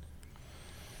done.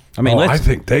 I mean, I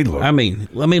think they look.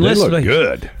 Let's look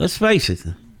good. Let's face it.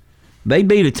 They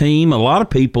beat a team a lot of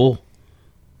people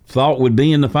thought would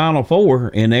be in the Final Four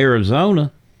in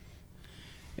Arizona.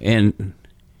 And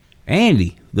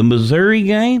Andy, the Missouri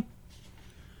game,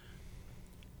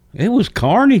 it was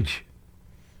carnage.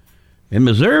 And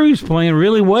Missouri's playing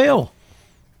really well.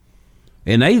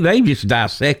 And they just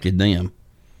dissected them.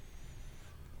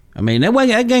 I mean,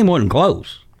 that game wasn't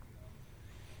close.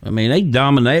 I mean, they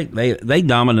dominate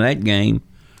that game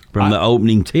from the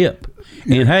opening tip.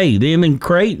 And, hey, them and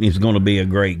Creighton is going to be a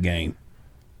great game.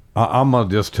 I'm going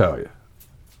to just tell you,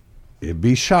 it'd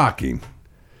be shocking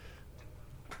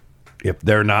if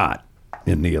they're not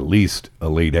in the at least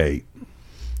Elite Eight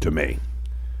to me.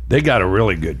 They got a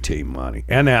really good team, Monty,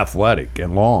 and athletic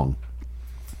and long.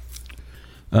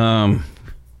 You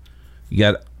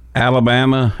got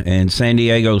Alabama and San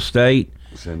Diego State.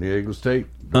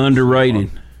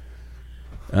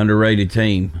 Underrated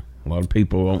team. A lot of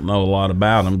people don't know a lot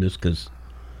about them just because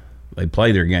they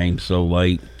play their games so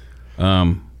late.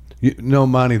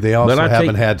 Monty, they also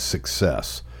haven't had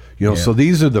success. So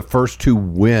these are the first 2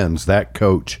 wins that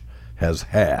coach has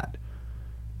had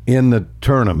in the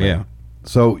tournament. Yeah.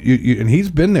 So and he's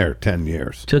been there 10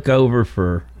 years. Took over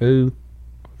for who?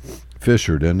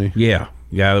 Fisher, didn't he? Yeah,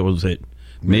 that was at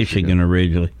Michigan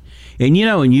originally. And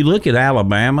when you look at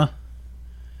Alabama,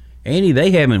 Andy, they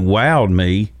haven't wowed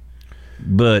me,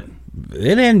 but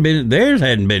theirs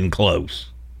hadn't been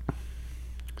close.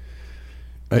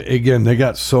 Again, they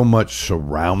got so much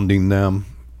surrounding them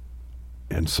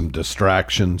and some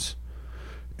distractions,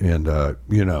 and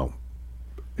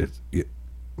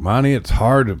Monty, it's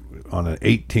hard on an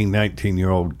 18,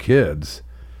 19-year-old kids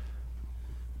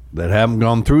that haven't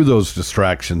gone through those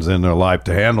distractions in their life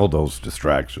to handle those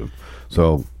distractions.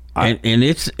 So, and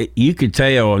it's you could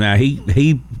tell now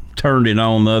he turned it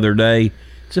on the other day.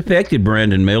 It's affected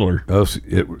Brandon Miller.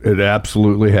 It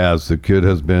absolutely has. The kid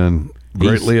has been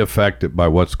greatly affected by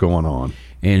what's going on.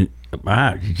 And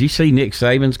did you see Nick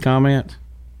Saban's comment?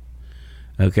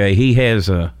 Okay, he has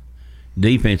a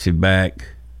defensive back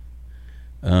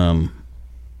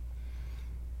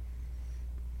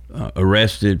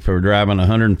arrested for driving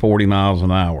 140 miles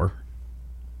an hour,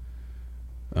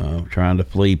 trying to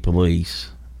flee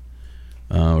police.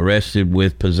 Arrested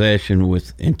with possession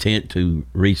with intent to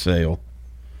resell.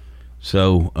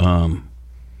 So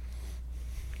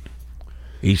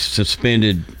he's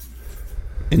suspended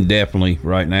indefinitely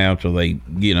right now until they,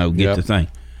 get the thing.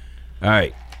 All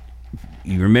right.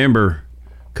 You remember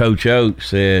Coach Oak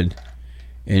said,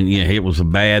 and it was a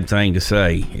bad thing to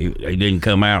say. It didn't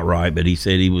come out right, but he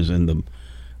said he was in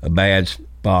a bad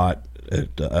spot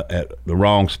at the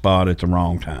wrong spot at the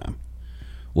wrong time.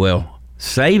 Well,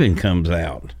 Saban comes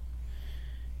out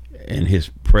in his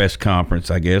press conference,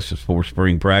 I guess, before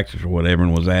spring practice or whatever,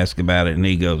 and was asked about it, and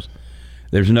he goes,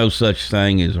 "There's no such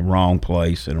thing as a wrong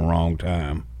place and a wrong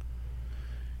time."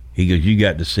 He goes, "You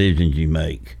got decisions you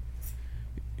make."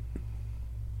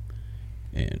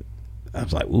 And I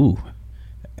was like, ooh,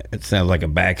 it sounds like a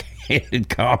backhanded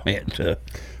comment to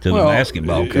the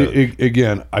basketball coach.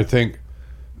 Again, I think,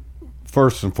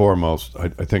 first and foremost, I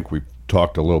think we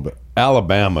talked a little bit.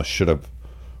 Alabama should have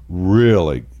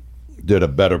really did a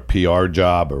better PR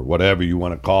job or whatever you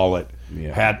want to call it.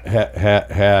 Yeah.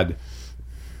 Had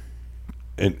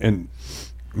and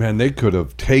man, they could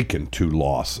have taken 2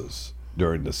 losses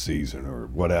during the season or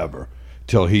whatever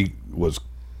till he was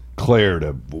cleared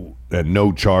and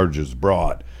no charges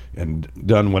brought and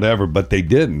done whatever, but they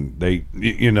didn't. They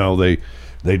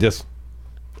just,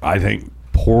 I think,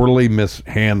 poorly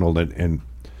mishandled it. And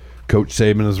Coach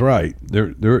Saban is right.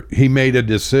 He made a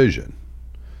decision,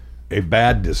 a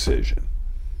bad decision,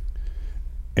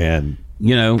 and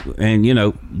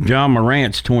John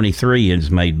Morant's 23 and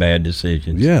has made bad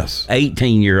decisions. Yes,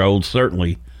 18-year-olds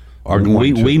certainly are.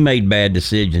 We made bad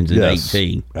decisions at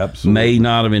 18. Absolutely, may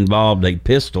not have involved a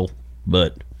pistol,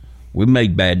 but we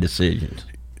made bad decisions.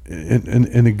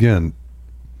 And again,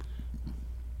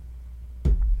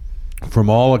 from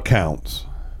all accounts,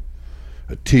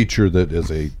 a teacher that is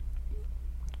a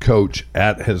coach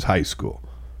at his high school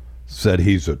said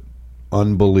he's an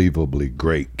unbelievably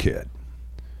great kid.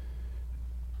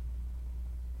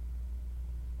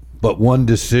 But one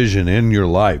decision in your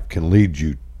life can lead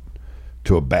you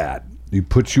to a bad. He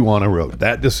puts you on a road.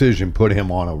 That decision put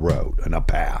him on a road and a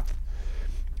path.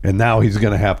 And now he's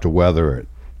going to have to weather it.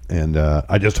 And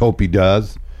I just hope he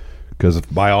does, because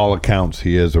by all accounts,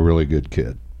 he is a really good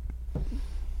kid.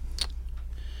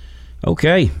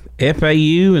 Okay,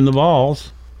 FAU and the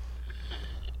Vols.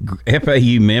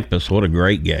 FAU Memphis, what a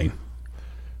great game.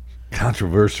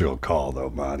 Controversial call, though,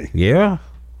 Monty. Yeah.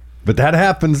 But that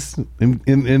happens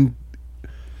in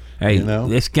hey,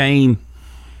 this game,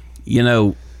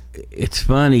 it's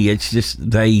funny. It's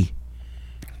just they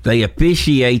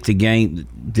officiate the game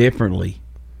differently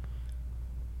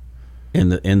in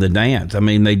the dance. I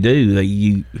mean, they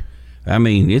do.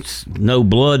 It's no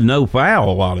blood, no foul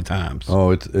a lot of times.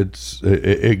 Oh, it's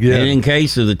again. And in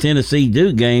case of the Tennessee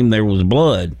Duke game, there was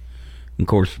blood. Of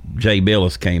course, Jay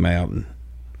Billis came out and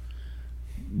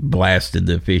blasted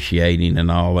the officiating and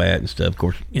all that and stuff. Of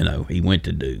course, he went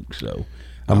to Duke, so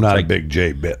I'm not a big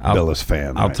Jay Billis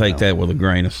fan. I'll take that with a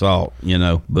grain of salt,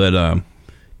 But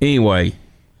anyway,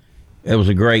 it was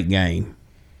a great game,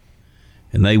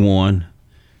 and they won.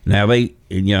 Now they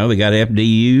got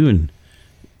FDU, and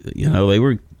they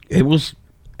were. It was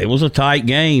a tight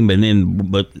game,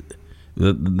 but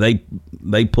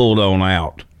they pulled on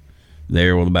out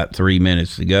there with about 3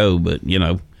 minutes to go. But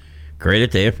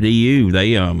credit to FDU,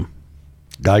 they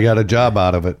guy got a job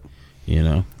out of it.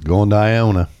 Going to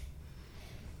Iona.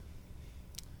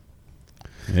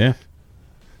 Yeah.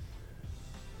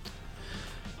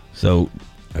 So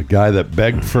a guy that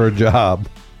begged for a job,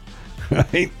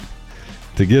 right?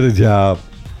 To get a job,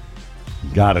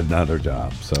 got another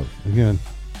job. So again.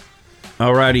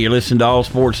 All righty, you're listening to All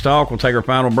Sports Talk. We'll take our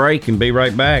final break and be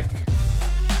right back.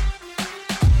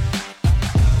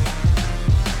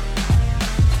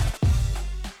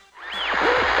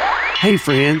 Hey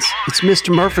friends, it's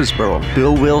Mr. Murfreesboro,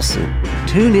 Bill Wilson.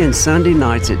 Tune in Sunday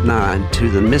nights at 9 to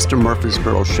the Mr.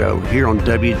 Murfreesboro Show here on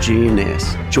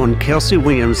WGNS. Join Kelsey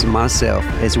Williams and myself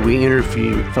as we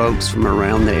interview folks from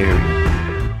around the area.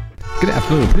 Good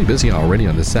afternoon. Pretty busy already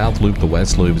on the South Loop, the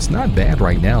West Loop. It's not bad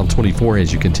right now, 24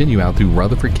 as you continue out through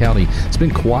Rutherford County. It's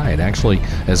been quiet, actually,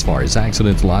 as far as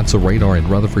accidents. Lots of radar in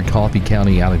Rutherford, Coffee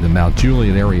County, out in the Mount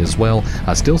Juliet area as well.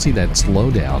 I still see that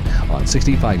slowdown on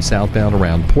 65 southbound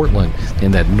around Portland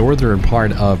in that northern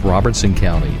part of Robertson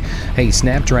County. Hey,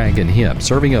 Snapdragon Hemp,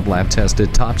 serving up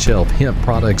lab-tested, top-shelf hemp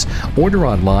products. Order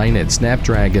online at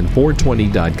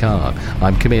snapdragon420.com.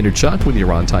 I'm Commander Chuck with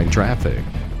your on-time traffic.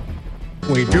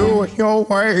 We do it your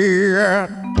way at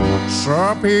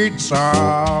Sir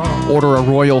Pizza. Order a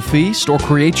royal feast or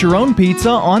create your own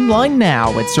pizza online now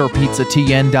at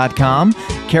sirpizzatn.com.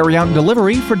 Carry out and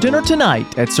delivery for dinner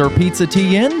tonight at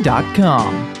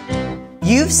sirpizzatn.com.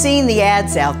 You've seen the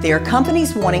ads out there,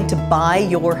 companies wanting to buy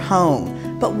your home.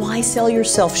 But why sell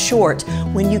yourself short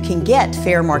when you can get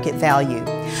fair market value?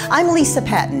 I'm Lisa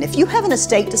Patton. If you have an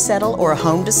estate to settle or a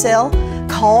home to sell,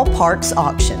 call Parks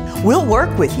Auction. We'll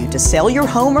work with you to sell your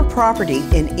home or property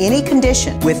in any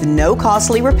condition with no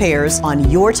costly repairs on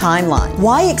your timeline.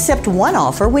 Why accept one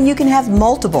offer when you can have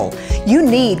multiple? You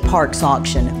need Parks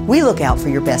Auction. We look out for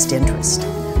your best interest.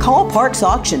 Call Parks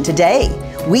Auction today.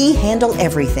 We handle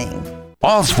everything.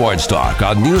 All Sports Talk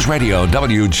on News Radio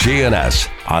WGNS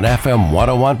on FM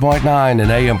 101.9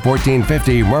 and AM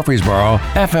 1450 Murfreesboro,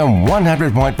 FM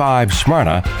 100.5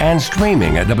 Smyrna, and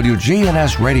streaming at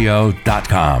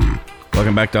WGNSradio.com.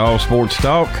 Welcome back to All Sports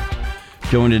Talk.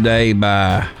 Joined today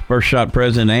by First Shot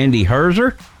President Andy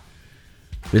Herzer.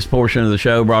 This portion of the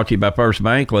show brought to you by First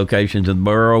Bank, locations in the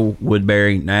borough,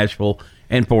 Woodbury, Nashville,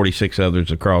 and 46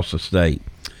 others across the state.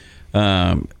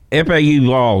 FAU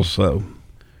laws, though.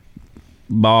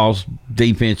 Balls,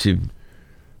 defensive.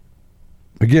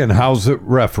 Again, how's it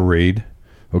refereed?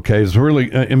 Okay, it's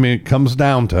really. It comes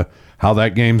down to how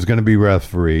that game's going to be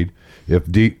refereed. If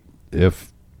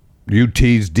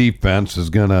UT's defense is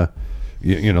going to,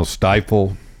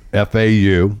 stifle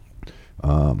FAU,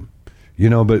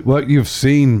 but what you've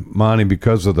seen, Monty,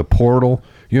 because of the portal,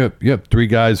 you have three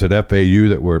guys at FAU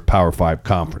that were at Power 5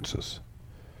 conferences,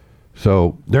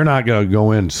 so they're not going to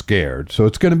go in scared. So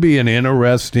it's going to be an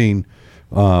interesting.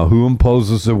 Who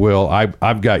imposes the will?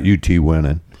 I've got UT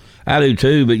winning. I do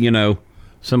too, but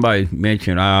somebody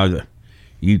mentioned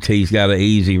UT's got an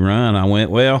easy run. I went,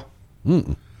 well,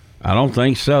 I don't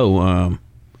think so. And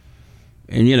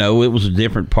it was a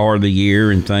different part of the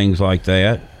year and things like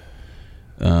that.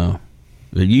 The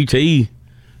UT,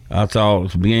 I thought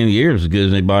at the beginning of the year was as good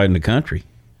as anybody in the country.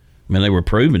 I mean, they were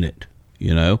proving it,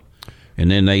 and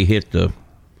then they hit a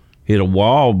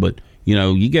wall, but.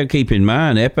 You got to keep in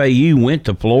mind, FAU went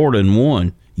to Florida and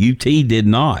won. UT did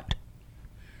not.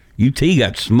 UT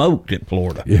got smoked at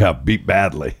Florida. Yeah, beat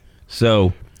badly.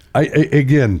 So,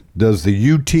 again, does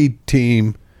the UT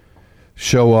team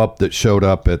show up that showed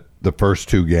up at the first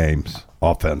two games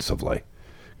offensively?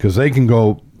 Because they can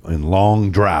go in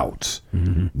long droughts,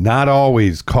 not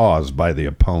always caused by the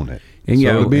opponent. And so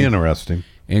it'll be interesting.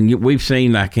 And we've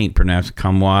seen, I can't pronounce it,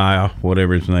 Kamwaya,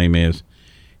 whatever his name is.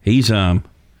 He's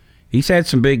had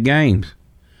some big games.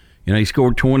 He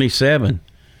scored 27.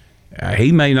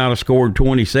 He may not have scored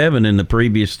 27 in the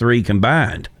previous 3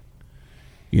 combined,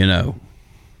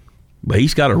 But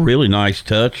he's got a really nice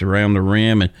touch around the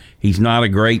rim, and he's not a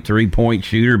great three-point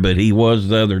shooter, but he was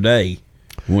the other day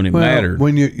when it mattered.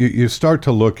 When you start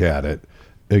to look at it,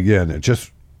 again,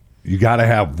 you got to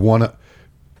have one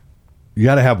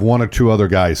or two other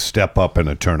guys step up in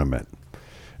a tournament.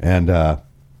 And,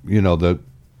 the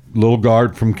little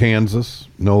guard from Kansas,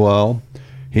 Noel,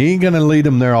 he ain't going to lead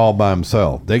them there all by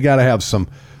himself. They got to have some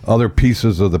other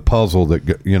pieces of the puzzle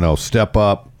that, step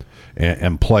up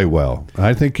and play well.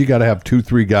 I think you got to have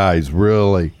 2-3 guys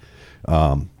really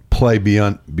play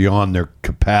beyond their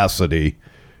capacity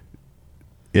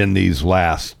in these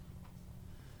last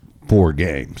 4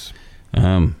 games.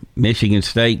 Michigan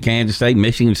State, Kansas State,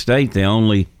 Michigan State, the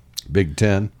only Big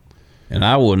Ten. And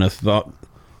I wouldn't have thought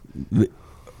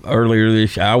earlier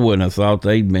this year, I wouldn't have thought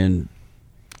they'd been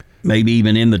maybe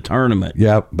even in the tournament.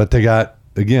 Yeah, but they got,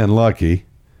 again, lucky,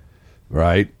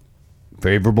 right?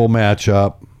 Favorable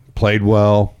matchup, played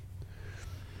well.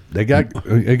 They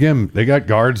got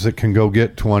guards that can go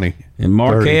get 20. And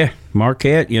Marquette,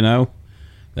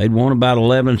 they'd won about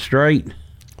 11 straight.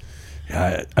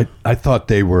 Yeah, I thought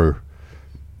they were,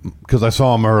 because I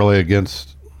saw them early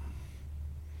against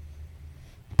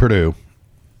Purdue.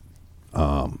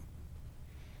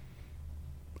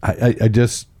 I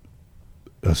just,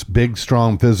 a big,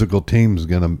 strong, physical team is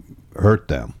going to hurt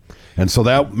them. And so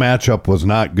that matchup was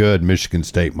not good, Michigan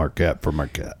State, Marquette for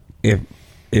Marquette.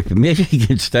 If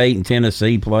Michigan State and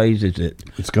Tennessee plays,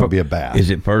 it's going to be a bath. Is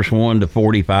it first 1 to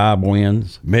 45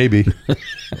 wins? Maybe.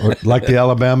 Or like the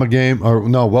Alabama game, or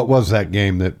no, what was that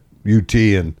game that UT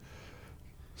and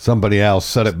somebody else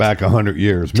set it back 100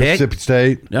 years? Mississippi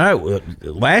State? No,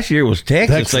 last year was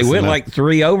Texas. They went like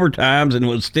 3 overtimes and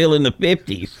was still in the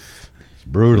 50s. It's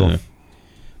brutal.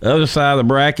 The other side of the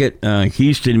bracket,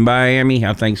 Houston and Miami,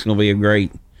 I think it's going to be a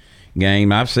great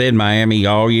game. I've said Miami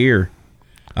all year.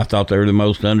 I thought they were the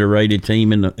most underrated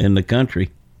team in the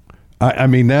country. I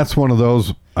mean, that's one of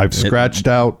those I've scratched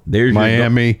out. There's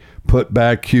Miami, put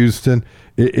back Houston.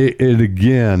 It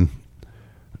again.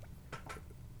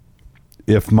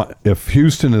 If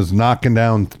Houston is knocking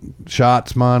down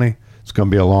shots, Monty, it's going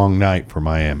to be a long night for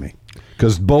Miami,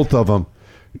 because both of them,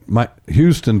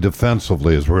 Houston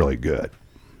defensively is really good,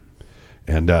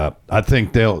 and I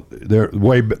think they're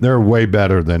way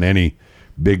better than any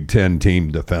Big Ten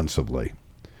team defensively.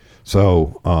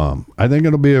 So I think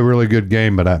it'll be a really good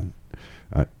game, but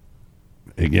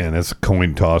again, it's a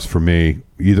coin toss for me.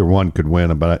 Either one could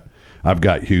win, but I've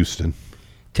got Houston.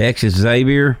 Texas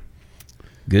Xavier,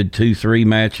 good 2-3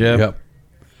 matchup.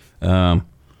 Yep.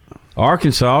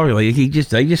 Arkansas, they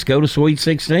just go to Sweet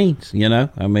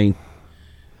 16s. I mean,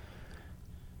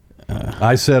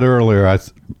 I said earlier,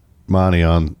 Monty,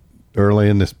 on early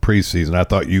in this preseason, I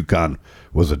thought UConn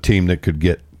was a team that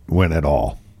could win it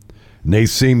all. And they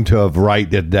seem to have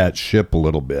righted that ship a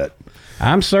little bit.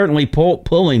 I'm certainly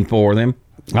pulling for them.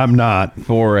 I'm not.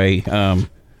 For I'm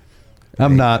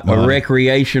not, Monty.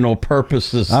 Recreational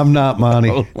purposes. I'm not,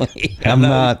 Monty. I'm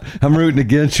not. I'm rooting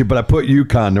against you, but I put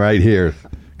UConn right here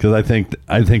because I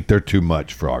think they're too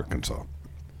much for Arkansas.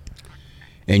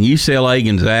 And UCLA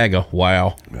Gonzaga,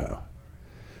 wow.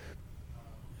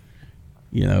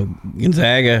 Yeah.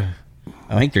 Gonzaga,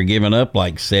 I think they're giving up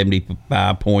like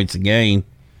 75 points a game.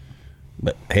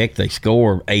 But heck, they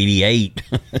score 88,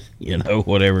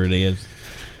 whatever it is.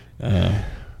 I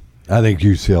think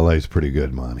UCLA is pretty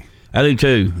good, Monty. I do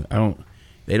too.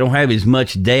 They don't have as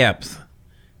much depth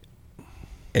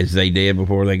as they did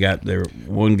before they got their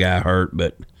one guy hurt.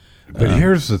 But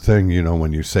here's the thing,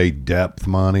 when you say depth,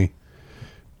 Monty,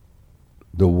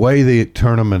 the way the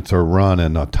tournaments are run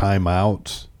and the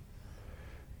timeouts,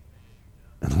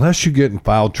 unless you get in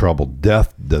foul trouble,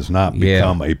 depth does not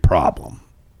become a problem.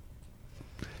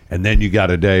 And then you got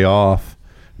a day off,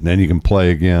 and then you can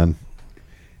play again.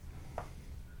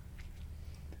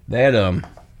 That the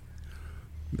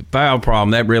foul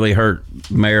problem, that really hurt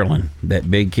Maryland, that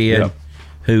big kid,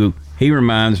 who he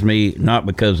reminds me, not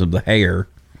because of the hair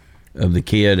of the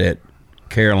kid at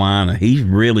Carolina, he's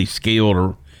really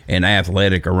skilled and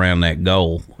athletic around that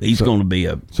goal. He's going to be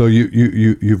a... So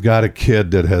you've got a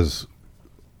kid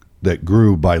that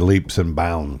grew by leaps and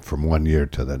bounds from one year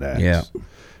to the next. Yeah.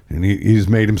 And he's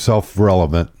made himself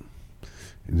relevant.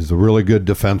 He's a really good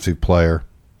defensive player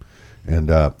and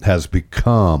has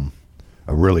become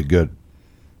a really good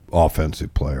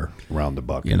offensive player around the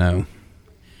bucket.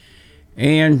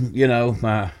 And,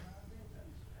 my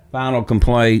final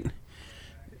complaint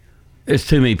is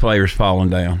too many players falling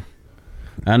down.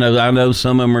 I know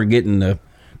some of them are getting the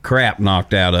crap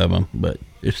knocked out of them, but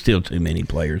There's still too many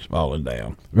players falling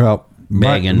down. Well,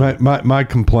 begging. My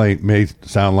complaint may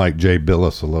sound like Jay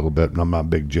Billis a little bit, and I'm not a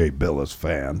big Jay Billis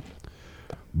fan.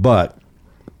 But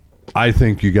I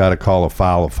think you got to call a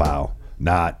foul,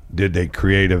 not did they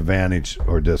create advantage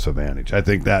or disadvantage. I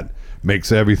think that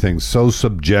makes everything so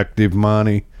subjective,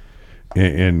 Monty.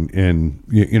 And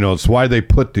it's why they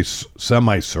put this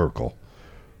semicircle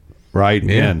right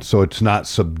in, so it's not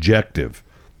subjective.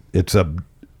 It's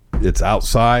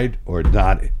outside or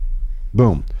not.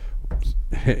 Boom.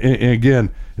 And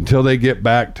again, until they get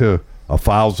back to a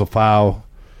foul's a foul,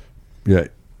 yeah,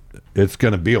 it's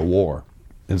going to be a war.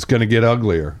 It's going to get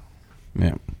uglier.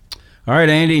 Yeah. All right,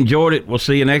 Andy, enjoyed it. We'll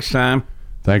see you next time.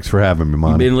 Thanks for having me,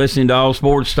 Monty. You've been listening to All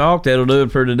Sports Talk. That'll do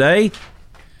it for today.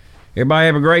 Everybody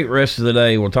have a great rest of the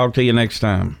day. We'll talk to you next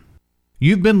time.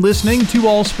 You've been listening to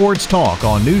All Sports Talk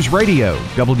on News Radio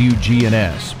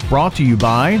WGNS. Brought to you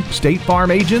by State Farm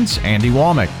agents Andy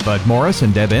Womack, Bud Morris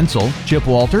and Deb Ensel, Chip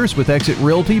Walters with Exit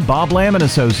Realty, Bob Lamb and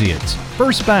Associates,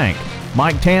 First Bank,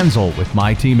 Mike Tanzel with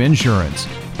My Team Insurance,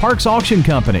 Parks Auction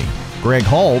Company, Greg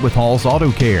Hall with Hall's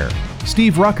Auto Care,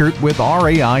 Steve Ruckert with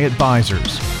RAI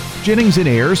Advisors, Jennings &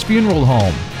 Ayers Funeral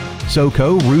Home,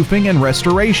 SoCo Roofing and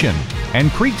Restoration, and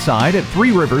Creekside at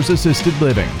Three Rivers Assisted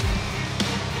Living.